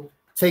vulnerable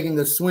taking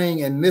a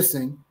swing and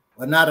missing,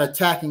 or not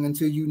attacking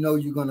until you know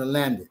you're going to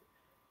land it?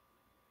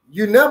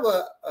 You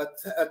never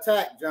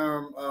attack,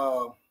 Germ.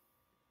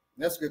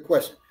 That's a good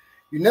question.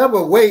 You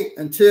never wait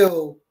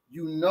until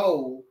you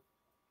know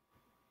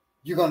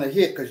you're going to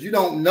hit, because you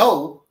don't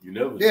know. You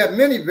never. There are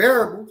many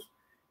variables.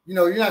 You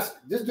know,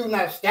 this dude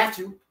not a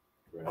statue.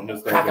 Right. I'm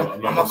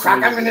gonna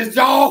crack him in his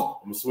jaw.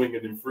 I'm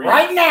swinging him free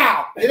right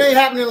now. It ain't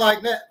happening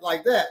like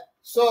that.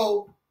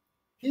 So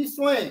he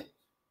swings.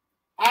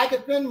 I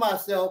defend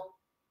myself.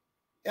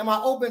 Am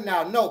I open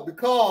now? No,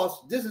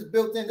 because this is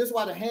built in. This is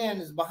why the hand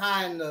is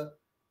behind the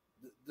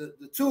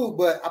tool.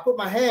 But I put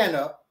my hand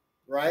up,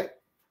 right,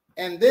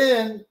 and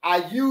then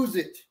I use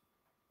it.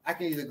 I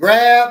can either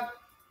grab,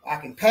 I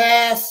can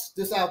pass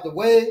this out the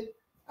way,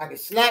 I can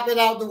slap it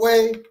out the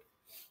way.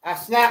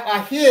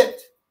 I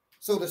hit,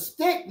 so the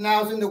stick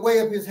now is in the way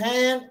of his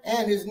hand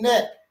and his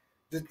neck.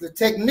 The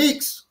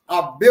techniques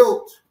are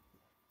built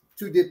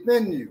to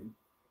defend you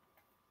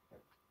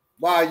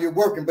while you're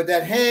working. But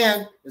that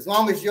hand, as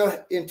long as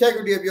your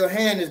integrity of your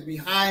hand is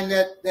behind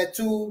that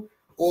tool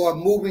or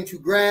moving to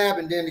grab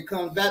and then it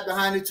comes back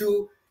behind the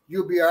tool,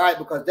 you'll be all right,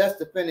 because that's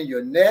defending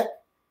your neck.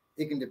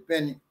 It can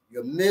defend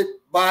your mid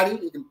body.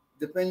 It can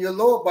defend your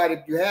lower body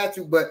if you had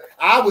to. But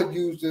I would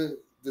use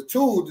the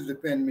tool to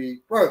defend me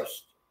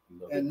first.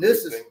 And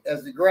this is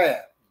as the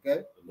grab,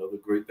 okay? Another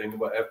great thing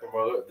about African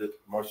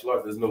martial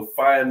arts, there's no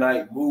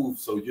finite move,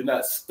 so you're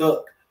not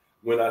stuck.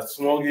 When I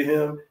swung at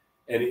him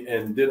and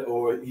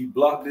he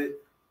blocked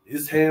it,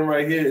 his hand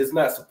right here is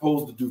not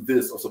supposed to do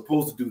this or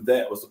supposed to do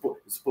that or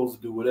it's supposed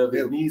to do whatever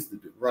it needs to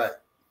do. Right.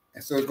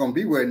 And so it's going to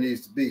be where it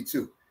needs to be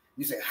too.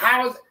 You say,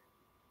 how is it?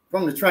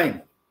 From the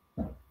training.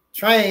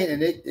 Train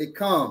and it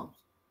comes.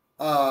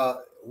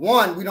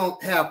 One, we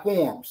don't have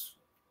forms.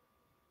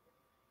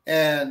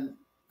 And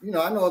you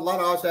know, I know a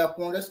lot of artists have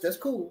forms. That's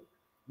cool.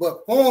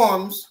 But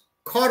forms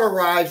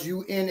cauterize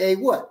you in a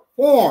what?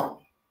 Form.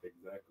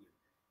 Exactly.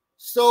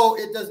 So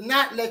it does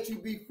not let you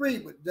be free.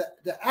 But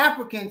the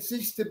African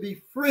seeks to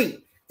be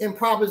free,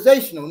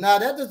 improvisational. Now,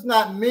 that does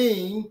not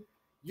mean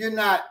you're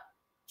not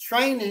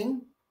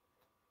training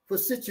for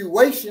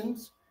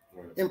situations.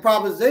 Right.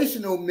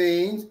 Improvisational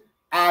means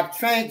I've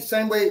trained the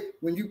same way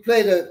when you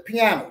play the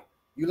piano.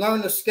 You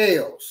learn the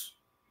scales,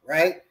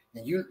 right?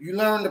 And you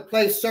learn to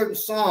play certain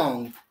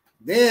songs.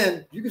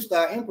 Then you can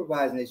start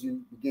improvising as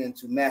you begin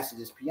to master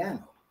this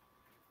piano,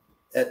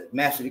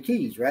 master the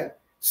keys, right?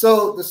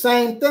 So the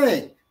same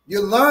thing,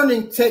 you're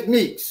learning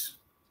techniques,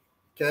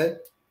 okay?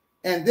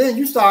 And then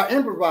you start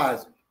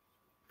improvising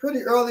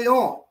pretty early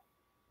on,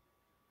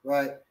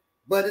 right?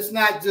 But it's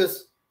not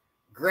just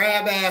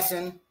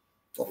grab-assing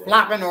or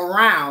flopping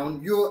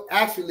around. You're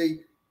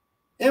actually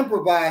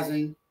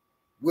improvising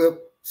with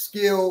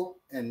skill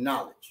and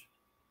knowledge.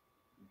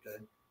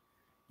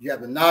 You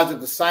have the knowledge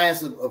of the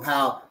science of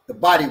how the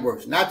body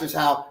works, not just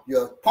how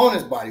your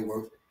opponent's body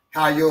works,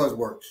 how yours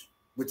works,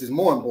 which is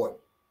more important.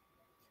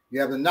 You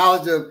have the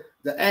knowledge of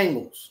the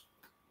angles.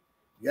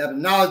 You have the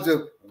knowledge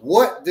of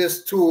what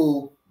this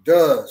tool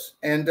does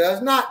and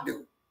does not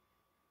do.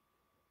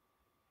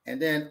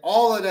 And then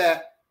all of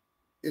that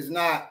is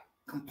not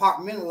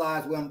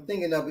compartmentalized where I'm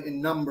thinking of it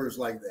in numbers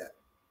like that.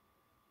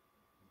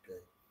 Okay.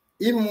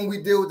 Even when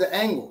we deal with the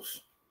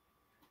angles,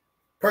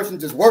 person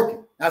just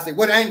working. I say,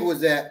 what angle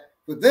is that?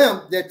 For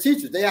them, they're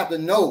teachers. They have to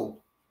know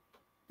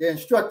They're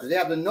instructors. They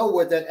have to know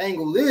what that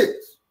angle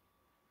is.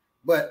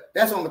 But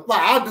that's on the fly.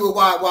 I'll do it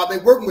while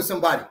they're working with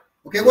somebody.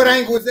 Okay, what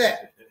angle is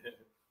that?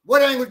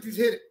 What angle did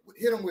you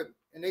hit them with?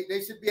 And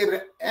they should be able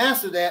to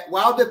answer that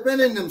while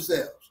defending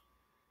themselves.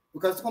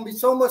 Because there's going to be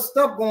so much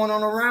stuff going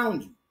on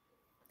around you.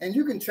 And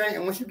you can train.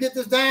 And once you get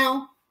this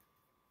down,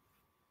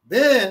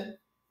 then,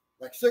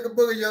 like Sugar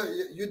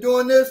Booger, you're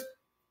doing this.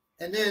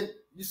 And then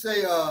you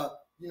say, tell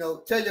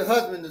your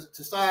husband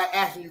to start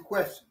asking you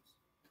questions.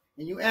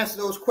 And you answer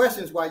those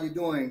questions while you're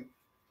doing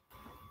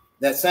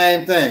that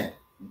same thing.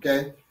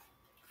 Okay?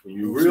 When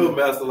you're real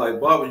master like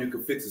Barbara, you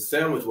can fix a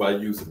sandwich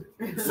while using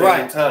it at the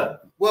same time.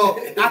 Well,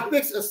 I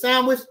fix a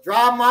sandwich,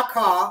 drive my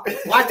car,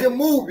 watch a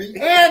movie,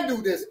 and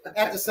do this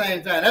at the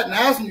same time.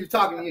 That's when you're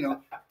talking,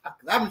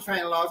 I've been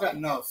training a long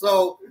time. No.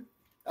 So,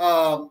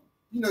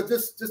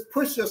 just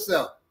push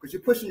yourself because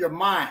you're pushing your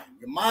mind.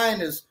 Your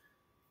mind is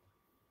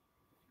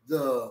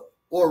the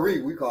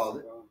Ori, we call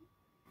it.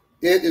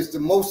 It is the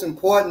most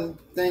important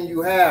thing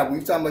you have. When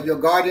you're talking about your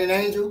guardian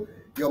angel,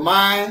 your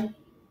mind,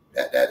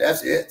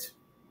 that's it.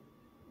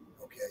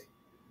 Okay.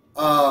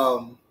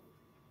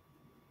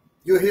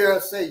 You hear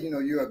us say,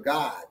 you're a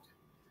God.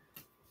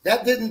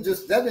 That didn't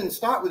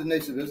start with the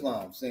Nation of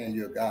Islam saying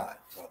you're a God,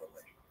 by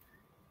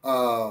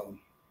the way.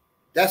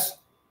 That's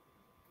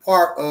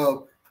part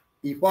of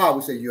Ifa.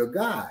 We say you're a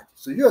God.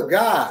 So you're a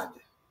God,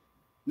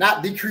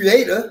 not the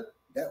creator.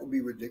 That would be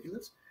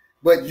ridiculous.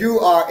 But you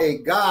are a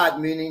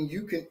God, meaning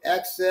you can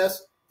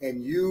access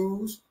and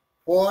use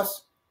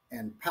force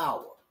and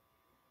power.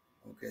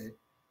 Okay.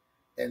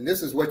 And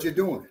this is what you're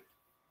doing.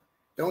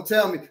 Don't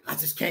tell me, I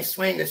just can't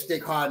swing a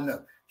stick hard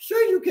enough.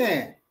 Sure you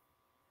can.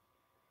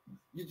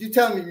 You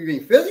telling me you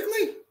mean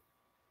physically?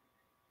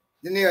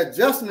 Then there are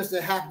adjustments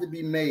that have to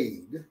be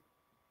made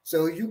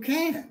so you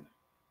can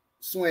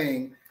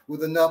swing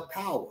with enough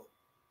power.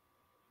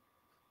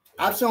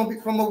 I've shown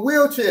from a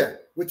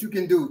wheelchair what you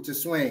can do to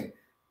swing.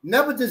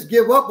 Never just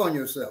give up on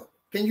yourself.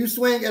 Can you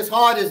swing as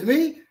hard as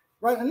me?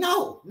 Right?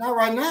 No, not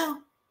right now.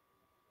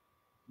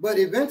 But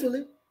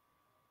eventually,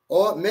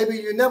 or maybe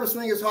you never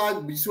swing as hard,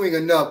 but you swing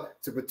enough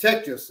to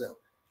protect yourself.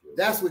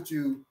 That's what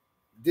you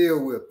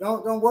deal with.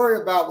 Don't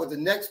worry about what the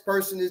next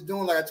person is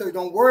doing. Like I told you,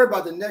 don't worry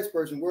about the next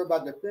person. Worry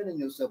about defending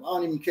yourself. I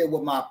don't even care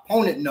what my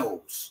opponent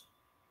knows.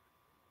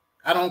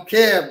 I don't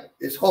care if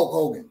it's Hulk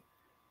Hogan.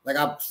 Like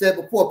I said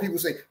before, people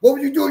say, what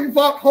would you do if you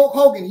fought Hulk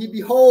Hogan? He'd be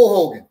Whole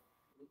Hogan.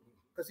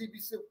 Because he'd be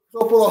so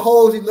full of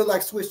holes, he'd look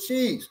like Swiss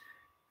cheese.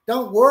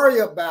 Don't worry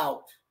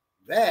about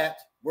that.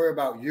 Worry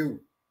about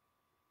you.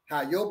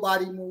 How your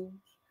body moves.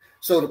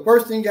 So the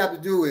first thing you have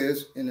to do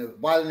is, in a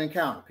violent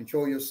encounter,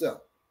 control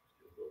yourself.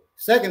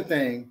 Second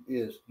thing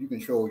is you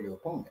control your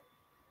opponent.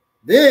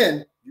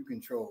 Then you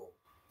control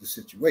the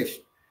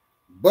situation.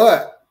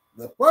 But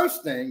the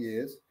first thing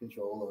is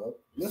control of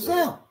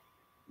yourself.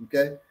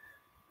 Okay?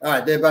 All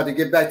right, they're about to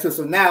get back to it.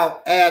 So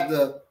now add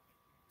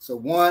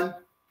 1,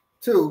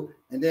 2,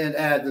 and then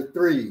add the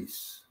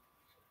 3s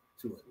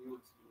to it.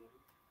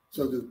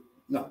 So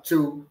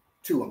 2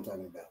 I'm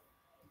talking about.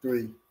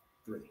 3,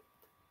 3.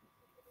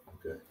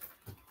 Okay.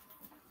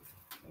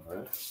 All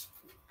right.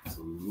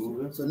 So we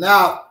moving. So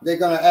now they're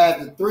gonna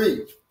add the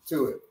 3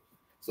 to it.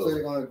 So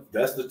they're gonna.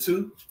 That's the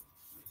 2.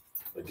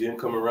 Again,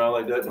 come around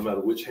like that. No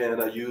matter which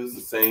hand I use,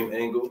 the same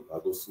angle.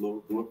 I'll go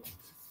slow through it.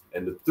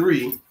 And the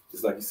 3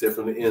 is like you said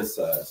from the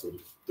inside. So the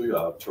 3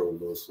 I'll twirl a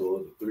little slower.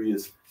 The 3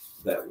 is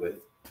that way.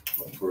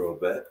 I'll twirl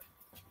back.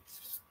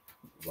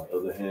 My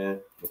other hand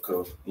will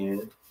come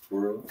in,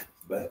 twirl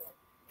back.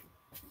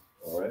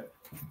 All right.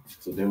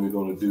 So then we're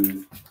gonna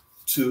do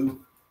 2,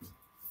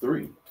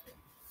 3.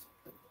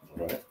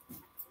 All right.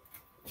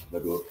 Now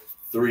go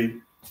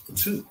 3,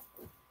 2.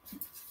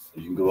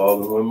 You can go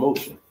all in one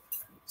motion.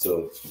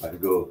 So I can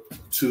go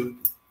 2,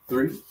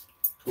 3,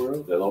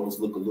 twirl. That almost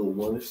look a little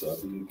one-ish, so I'll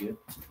do it again.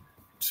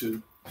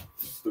 2,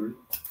 3,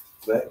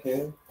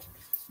 backhand.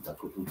 I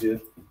go from here.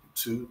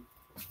 2,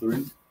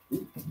 3,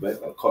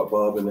 back. I caught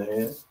Bob in the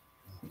hand.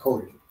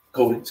 Cody,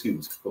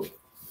 excuse me, Cody.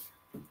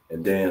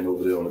 And Dan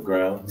over there on the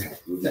ground.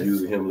 We'll be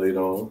using him later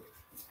on.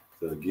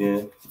 So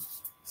again,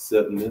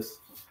 setting this.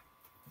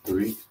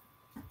 3,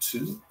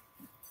 2.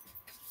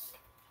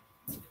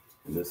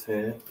 In this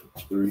hand,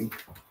 3,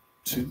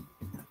 2,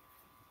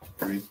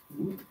 3.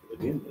 Ooh,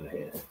 again in the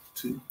hand,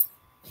 2.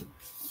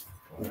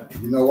 All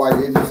right. You know why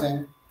you're in this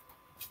hand?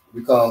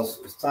 Because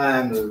it's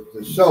time to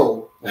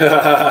show what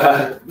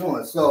you're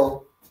doing.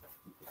 So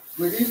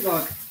he's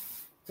going to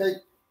take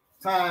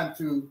time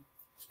to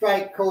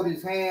strike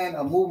Cody's hand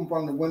or move him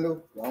from the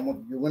window. I don't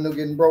want your window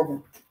getting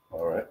broken.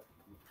 All right.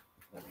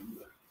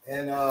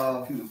 And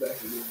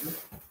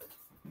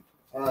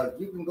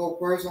you can go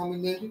first on me,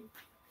 Ninja.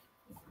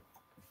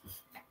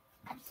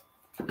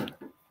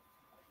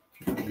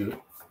 Good.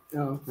 Oh,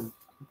 okay.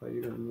 I thought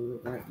you were going to move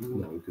it right.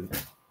 No, we good.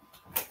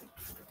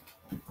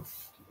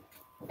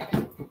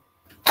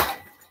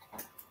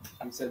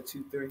 You said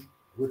 2, 3.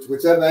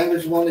 Whichever angle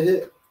you want to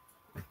hit.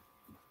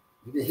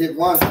 You can hit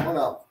one of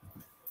them.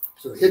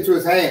 So hit to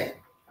his hand.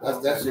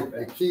 That's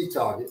the key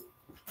target.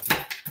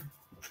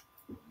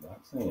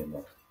 Not saying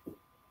that.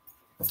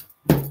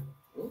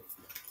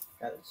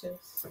 Got a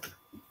chest.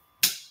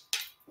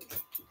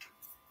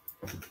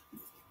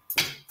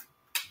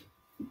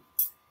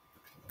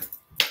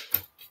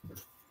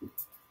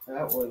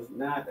 That was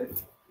not a.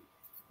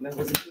 That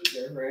was a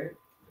either, right?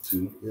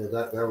 2. Yeah,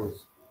 that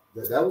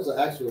was an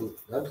actual.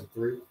 That was a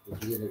 3.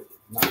 If you get it,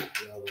 not.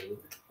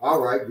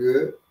 All right,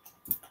 good.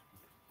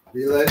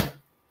 Be like.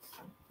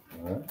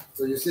 All right.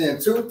 So you're seeing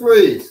 2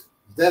 3s.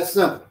 That's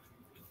simple.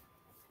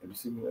 Have you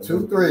seen that?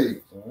 2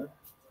 3s. All right.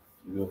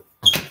 You go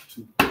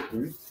 2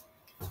 3.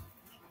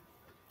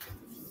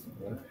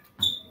 All right.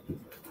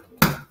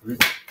 3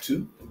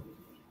 2.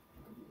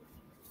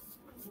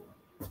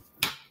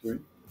 3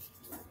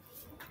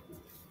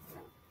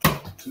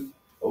 2.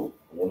 Oh,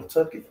 I want to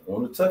tuck it. I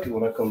want to tuck it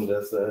when I come to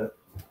that side.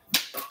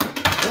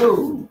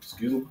 Oh,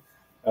 excuse me.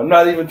 I'm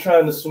not even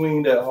trying to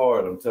swing that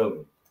hard. I'm telling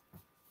you,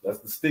 that's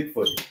the stick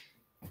for you.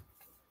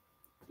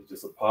 It's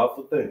just a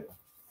powerful thing.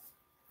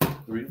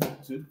 3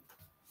 2.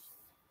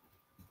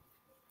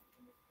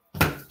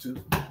 2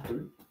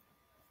 3.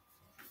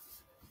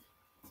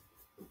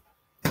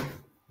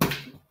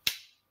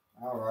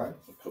 All right.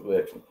 A couple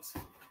extra ones.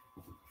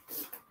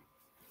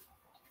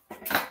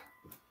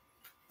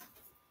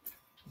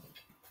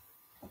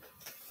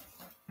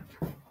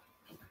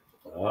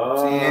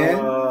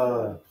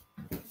 Ah.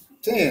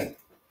 10.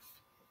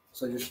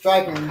 So you're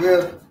striking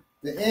with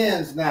the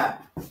ends now.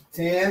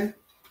 10.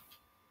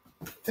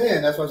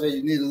 10. That's why I say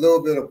you need a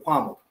little bit of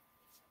pommel.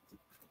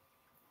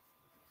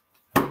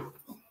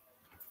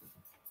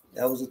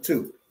 That was a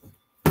 2.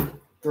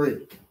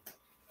 3.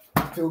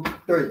 2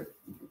 3.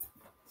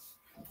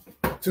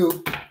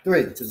 2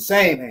 3. To the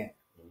same hand.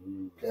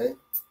 Okay.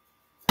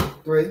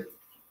 3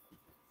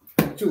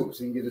 2.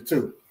 So you can get a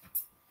 2.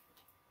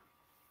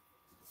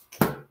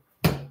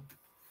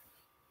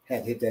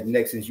 Had to hit that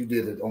neck since you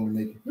did it on the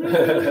naked.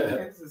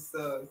 This is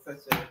such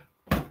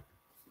a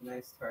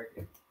nice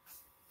target.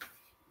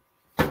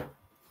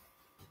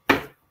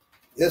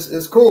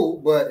 It's cool,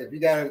 but if you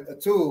got a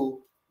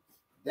tool,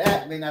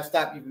 that may not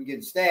stop you from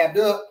getting stabbed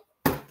up.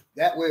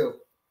 That will.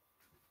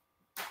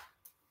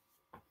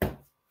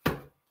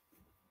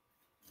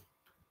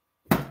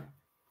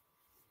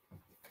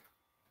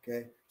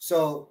 Okay,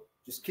 so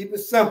just keep it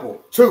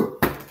simple. 2,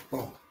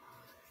 boom.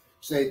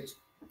 Say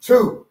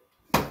 2,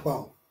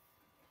 boom.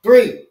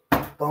 3,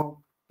 boom.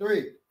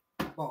 3,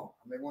 boom.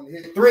 I may want to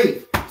hit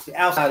 3. It's the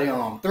outside of the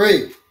arm.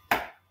 3,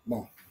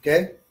 boom.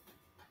 Okay.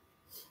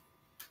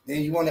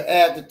 Then you want to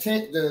add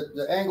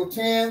the angle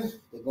 10.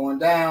 They're going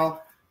down.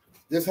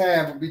 This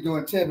hand will be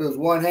doing 10, but it's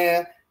one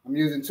hand. I'm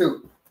using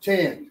 2.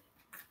 10.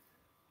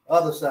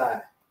 Other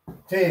side.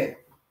 10.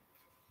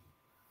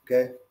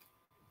 Okay.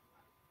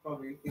 Oh,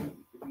 you think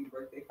if you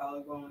birthday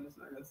collarbone, it's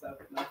not gonna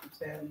stop enough from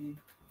stabbing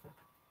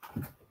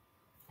you?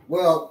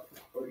 Well,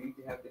 or you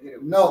have to hit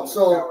it. No,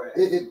 so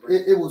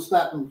it will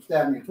stop from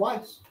stabbing you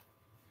twice.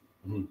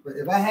 Mm-hmm. But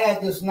if I had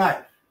this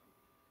knife,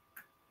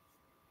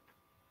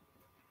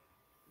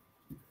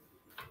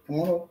 come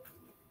on over,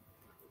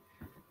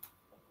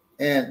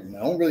 and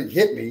don't really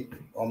hit me,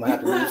 or I'm gonna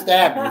have to really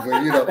stab you.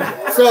 So, you know,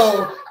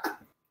 so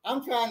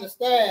I'm trying to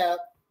stab,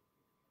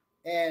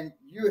 and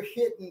you're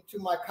hitting to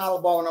my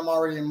collarbone. I'm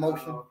already in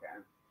motion. Oh, okay.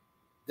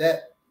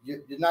 That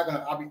you're not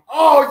gonna. I'll be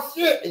oh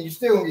shit, and you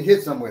still gonna get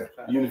hit somewhere.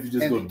 Even if you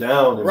just go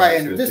down. Right,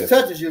 and if this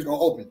touches you, it's gonna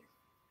open you.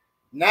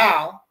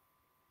 Now,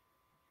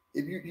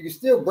 if you can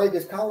still break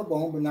his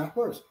collarbone, but not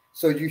first.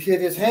 So you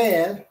hit his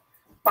hand,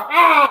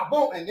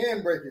 boom, and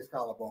then break his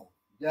collarbone.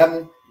 You got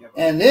me? Yep.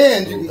 And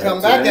then you can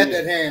come back at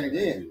that hand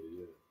again,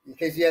 in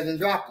case he hasn't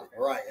dropped it.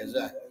 Right,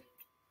 exactly.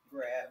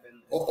 Grab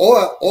and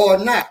or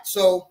not.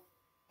 So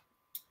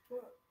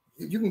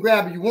you can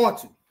grab if you want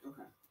to.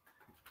 Okay.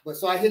 But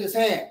so I hit his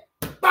hand,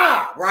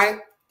 right,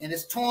 and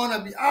it's torn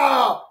up.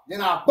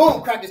 Then I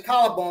boom, crack his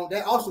collarbone.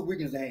 That also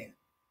weakens the hand.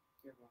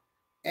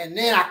 And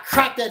then I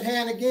crack that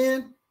hand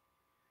again.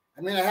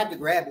 I mean, I have to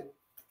grab it.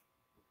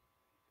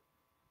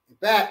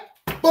 Back,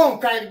 boom,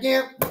 crack it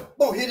again.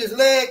 Boom, hit his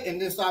leg,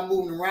 and then start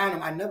moving around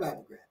him. I never had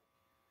to grab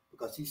it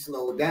because he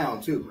slowed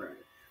down too. Right.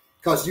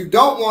 Because you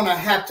don't want to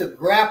have to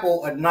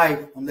grapple a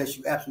knife unless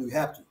you absolutely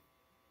have to.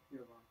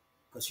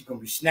 Because you're going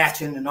to be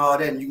snatching and all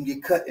that, and you can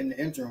get cut in the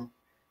interim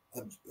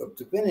of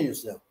defending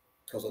yourself.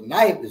 Because a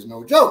knife is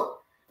no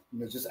joke. You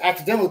know, just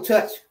accidental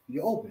touch,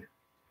 you're open.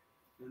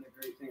 And the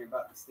great thing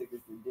about the stick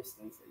is the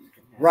distance that you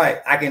can have.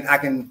 Right. I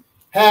can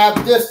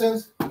have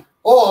distance,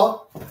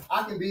 or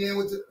I can be in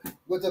with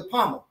the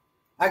pommel.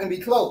 I can be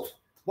close,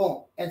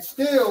 boom, and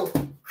still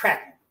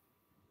crack him.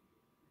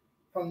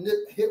 From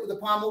the hit with the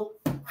pommel,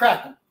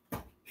 crack him.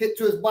 Hit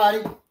to his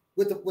body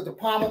with the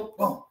pommel,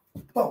 boom,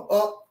 boom,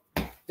 up,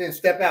 then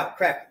step out,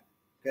 crack him.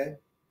 Okay.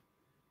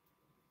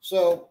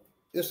 So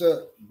it's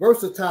a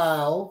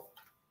versatile,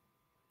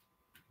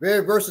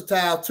 very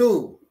versatile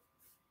tool.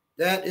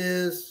 That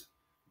is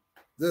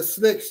the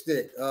slick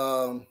stick.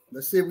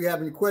 Let's see if we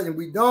have any questions.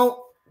 We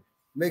don't.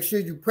 Make sure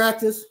you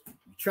practice,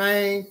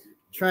 train.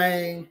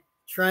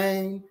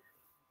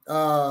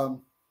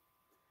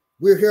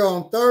 We're here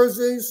on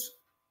Thursdays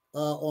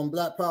on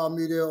Black Power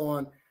Media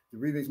on the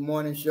Remix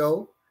Morning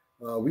Show.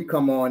 We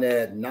come on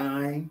at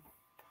 9.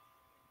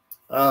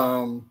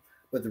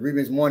 But the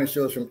Remix Morning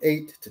show is from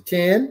 8 to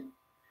 10.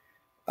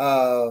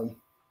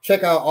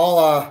 Check out all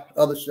our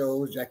other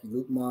shows, Jackie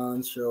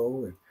Lukeman's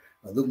show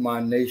and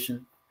Lukman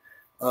Nation.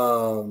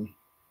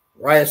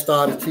 Riot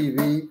Starter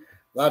TV,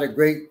 a lot of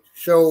great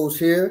shows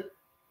here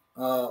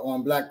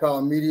on Black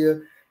Power Media,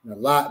 and a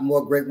lot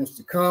more great ones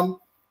to come.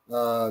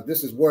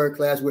 This is Word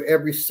Class. We're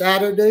every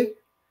Saturday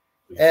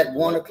at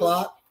 1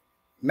 o'clock.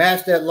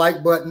 Mash that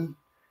like button,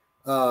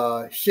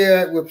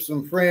 share it with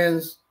some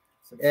friends,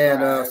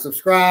 and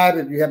subscribe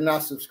if you have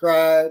not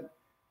subscribed.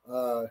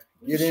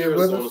 Get in with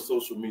us on the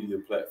social media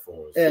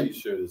platforms. Please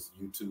share this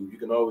YouTube. You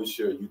can always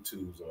share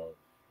YouTubes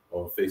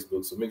on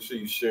Facebook. So make sure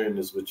you're sharing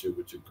this with your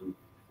group,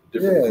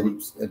 different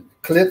groups.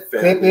 Clip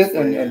it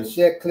and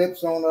share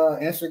clips on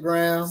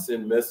Instagram.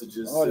 Send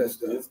messages.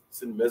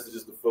 Send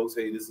messages to folks.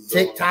 Hey, this is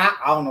TikTok.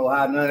 I don't know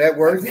how none of that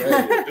works.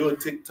 Do a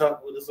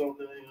TikTok with us on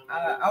there.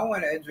 I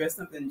want to address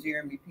something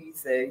Jeremy P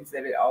said. He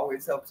said it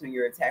always helps when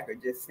your attacker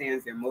just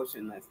stands there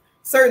motionless.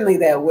 Certainly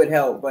that would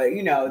help, but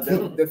you know,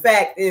 the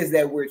fact is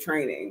that we're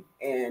training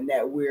and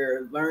that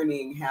we're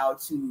learning how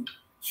to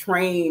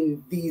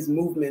train these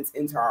movements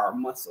into our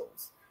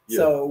muscles. Yeah.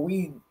 So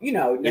we, you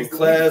know, in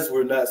class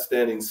we're not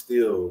standing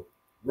still.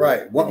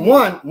 Right.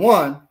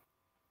 One,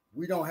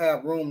 we don't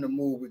have room to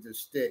move with the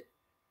stick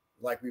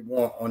like we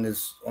want on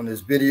this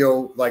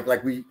video, like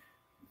we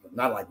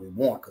not like we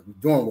want, because we're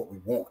doing what we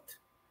want.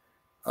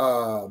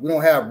 We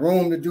don't have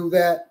room to do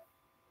that.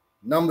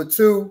 Number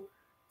two,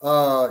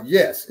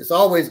 yes, it's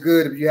always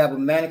good if you have a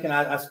mannequin.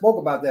 I spoke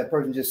about that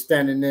person just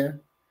standing there.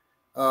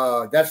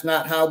 That's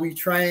not how we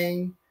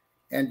train,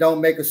 and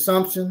don't make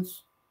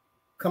assumptions.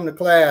 Come to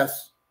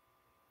class,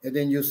 and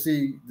then you'll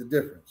see the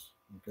difference.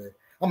 Okay,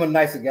 I'm a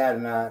nicer guy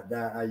than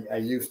I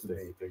used to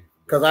be,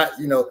 because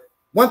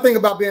one thing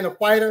about being a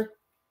fighter,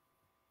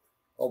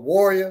 a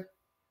warrior,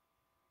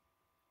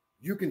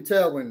 you can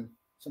tell when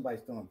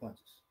somebody's throwing punches.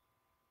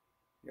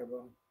 Yeah,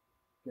 bro.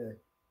 Okay,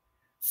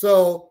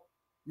 so.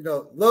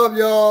 Love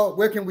y'all.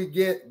 Where can we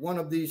get one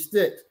of these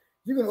sticks?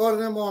 You can order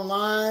them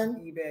online.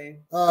 eBay.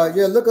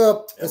 Yeah, look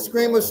up a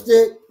Screamer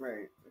stick.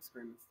 Right, a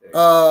Screamer stick.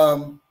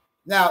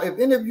 Now, if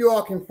any of you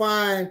all can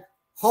find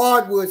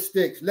hardwood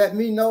sticks, let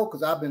me know,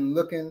 because I've been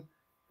looking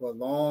for a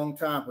long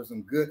time for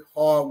some good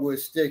hardwood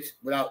sticks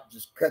without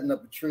just cutting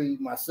up a tree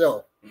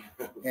myself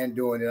and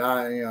doing it.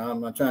 I'm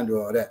not trying to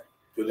do all that.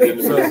 Put it in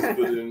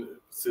the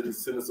message.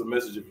 Send us a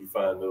message if you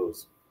find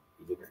those.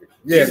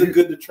 Yeah, these are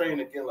good to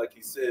train again, like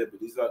he said, but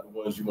these aren't the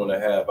ones you want to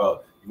have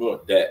out. You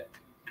want that.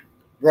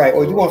 Right.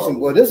 Or you want some,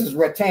 well, this is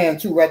rattan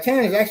too.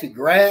 Rattan is actually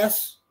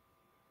grass.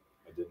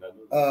 I did not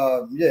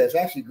know that. Yeah, it's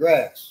actually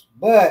grass.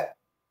 But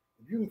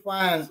if you can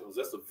find, so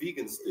that's a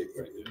vegan stick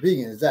right there.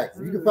 Vegan,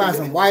 exactly. You can find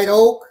some white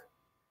oak,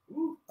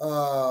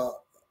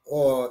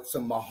 or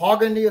some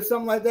mahogany or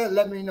something like that.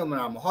 Let me know.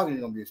 Now, mahogany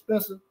is gonna be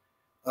expensive.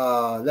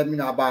 Let me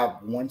know. I'll buy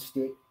one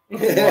stick.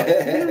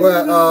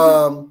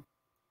 But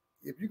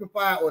if you can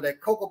find, or that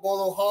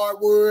Cocobolo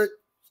hardwood,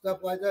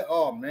 stuff like that,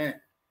 oh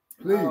man,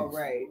 please. Oh,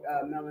 right.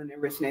 Melon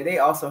and Richney, they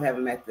also have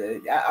them at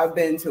I've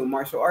been to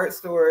martial arts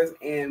stores,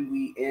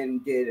 and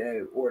did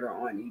an order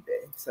on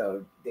eBay.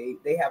 So they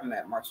have them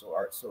at martial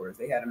arts stores.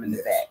 They had them in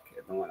the back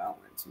at the one I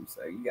went to.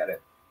 So you got to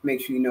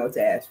make sure you know what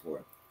to ask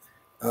for.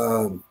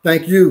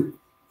 Thank you,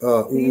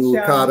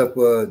 Ukata,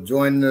 for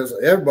joining us.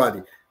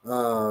 Everybody.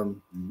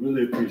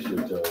 Really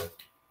appreciate y'all.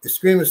 The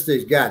Screamer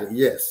Sticks got it.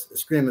 Yes. The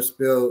Screamer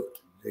spelled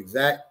the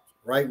exact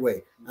right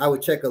way. I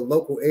would check a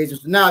local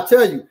agency. Now I'll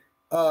tell you,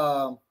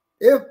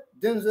 if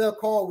Denzel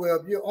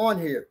Caldwell, if you're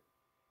on here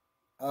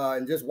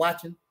and just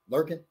watching,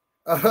 lurking,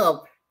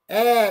 tell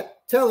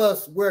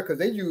us where, because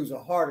they use a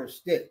harder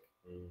stick.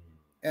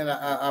 And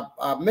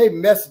I may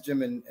message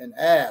them and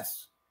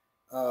ask,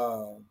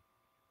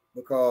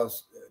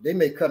 because they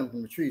may cut them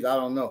from the trees. I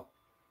don't know.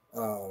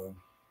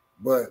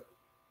 But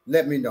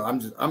let me know.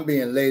 I'm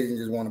being lazy and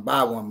just want to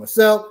buy one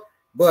myself.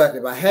 But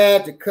if I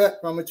had to cut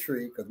from a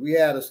tree, because we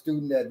had a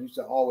student that used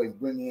to always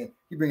bring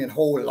in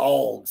whole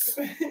logs.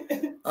 He's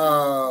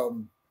a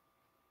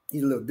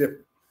little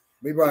different.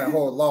 We brought in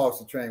whole logs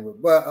to train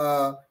with.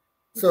 But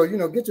so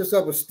get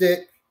yourself a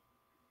stick,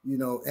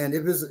 and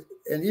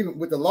even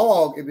with the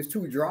log, if it's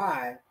too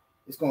dry,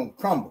 it's gonna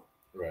crumble.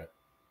 Right.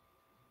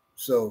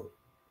 So,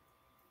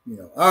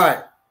 all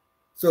right.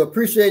 So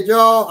appreciate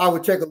y'all. I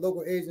would check a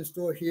local Asian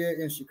store here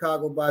in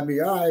Chicago by me.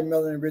 All right,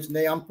 Melon and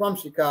Richney. I'm from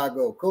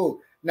Chicago. Cool.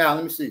 Now,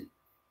 let me see.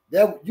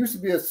 There used to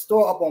be a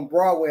store up on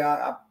Broadway.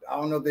 I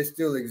don't know if they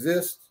still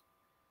exist.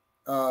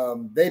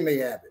 They may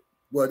have it.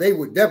 Well, they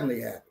would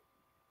definitely have it.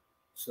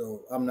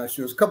 So I'm not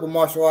sure. There's a couple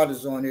martial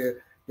artists on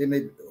here.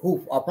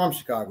 Who are from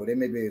Chicago. They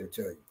may be able to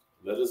tell you.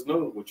 Let us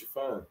know what you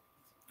find.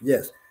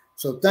 Yes.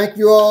 So thank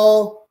you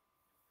all.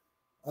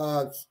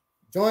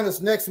 Join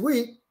us next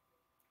week.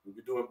 We'll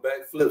be doing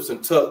backflips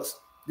and tucks.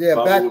 Yeah,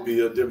 Bobby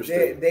will be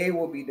demonstrating. They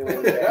will be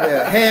doing that.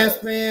 Yeah,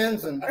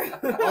 handstands and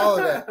all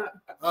of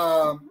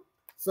that.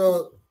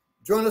 So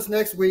join us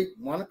next week,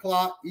 1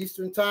 o'clock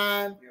Eastern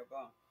time.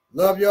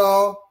 Love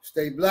y'all.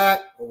 Stay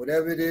black or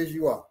whatever it is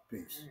you are.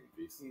 Peace.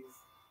 Peace. Peace.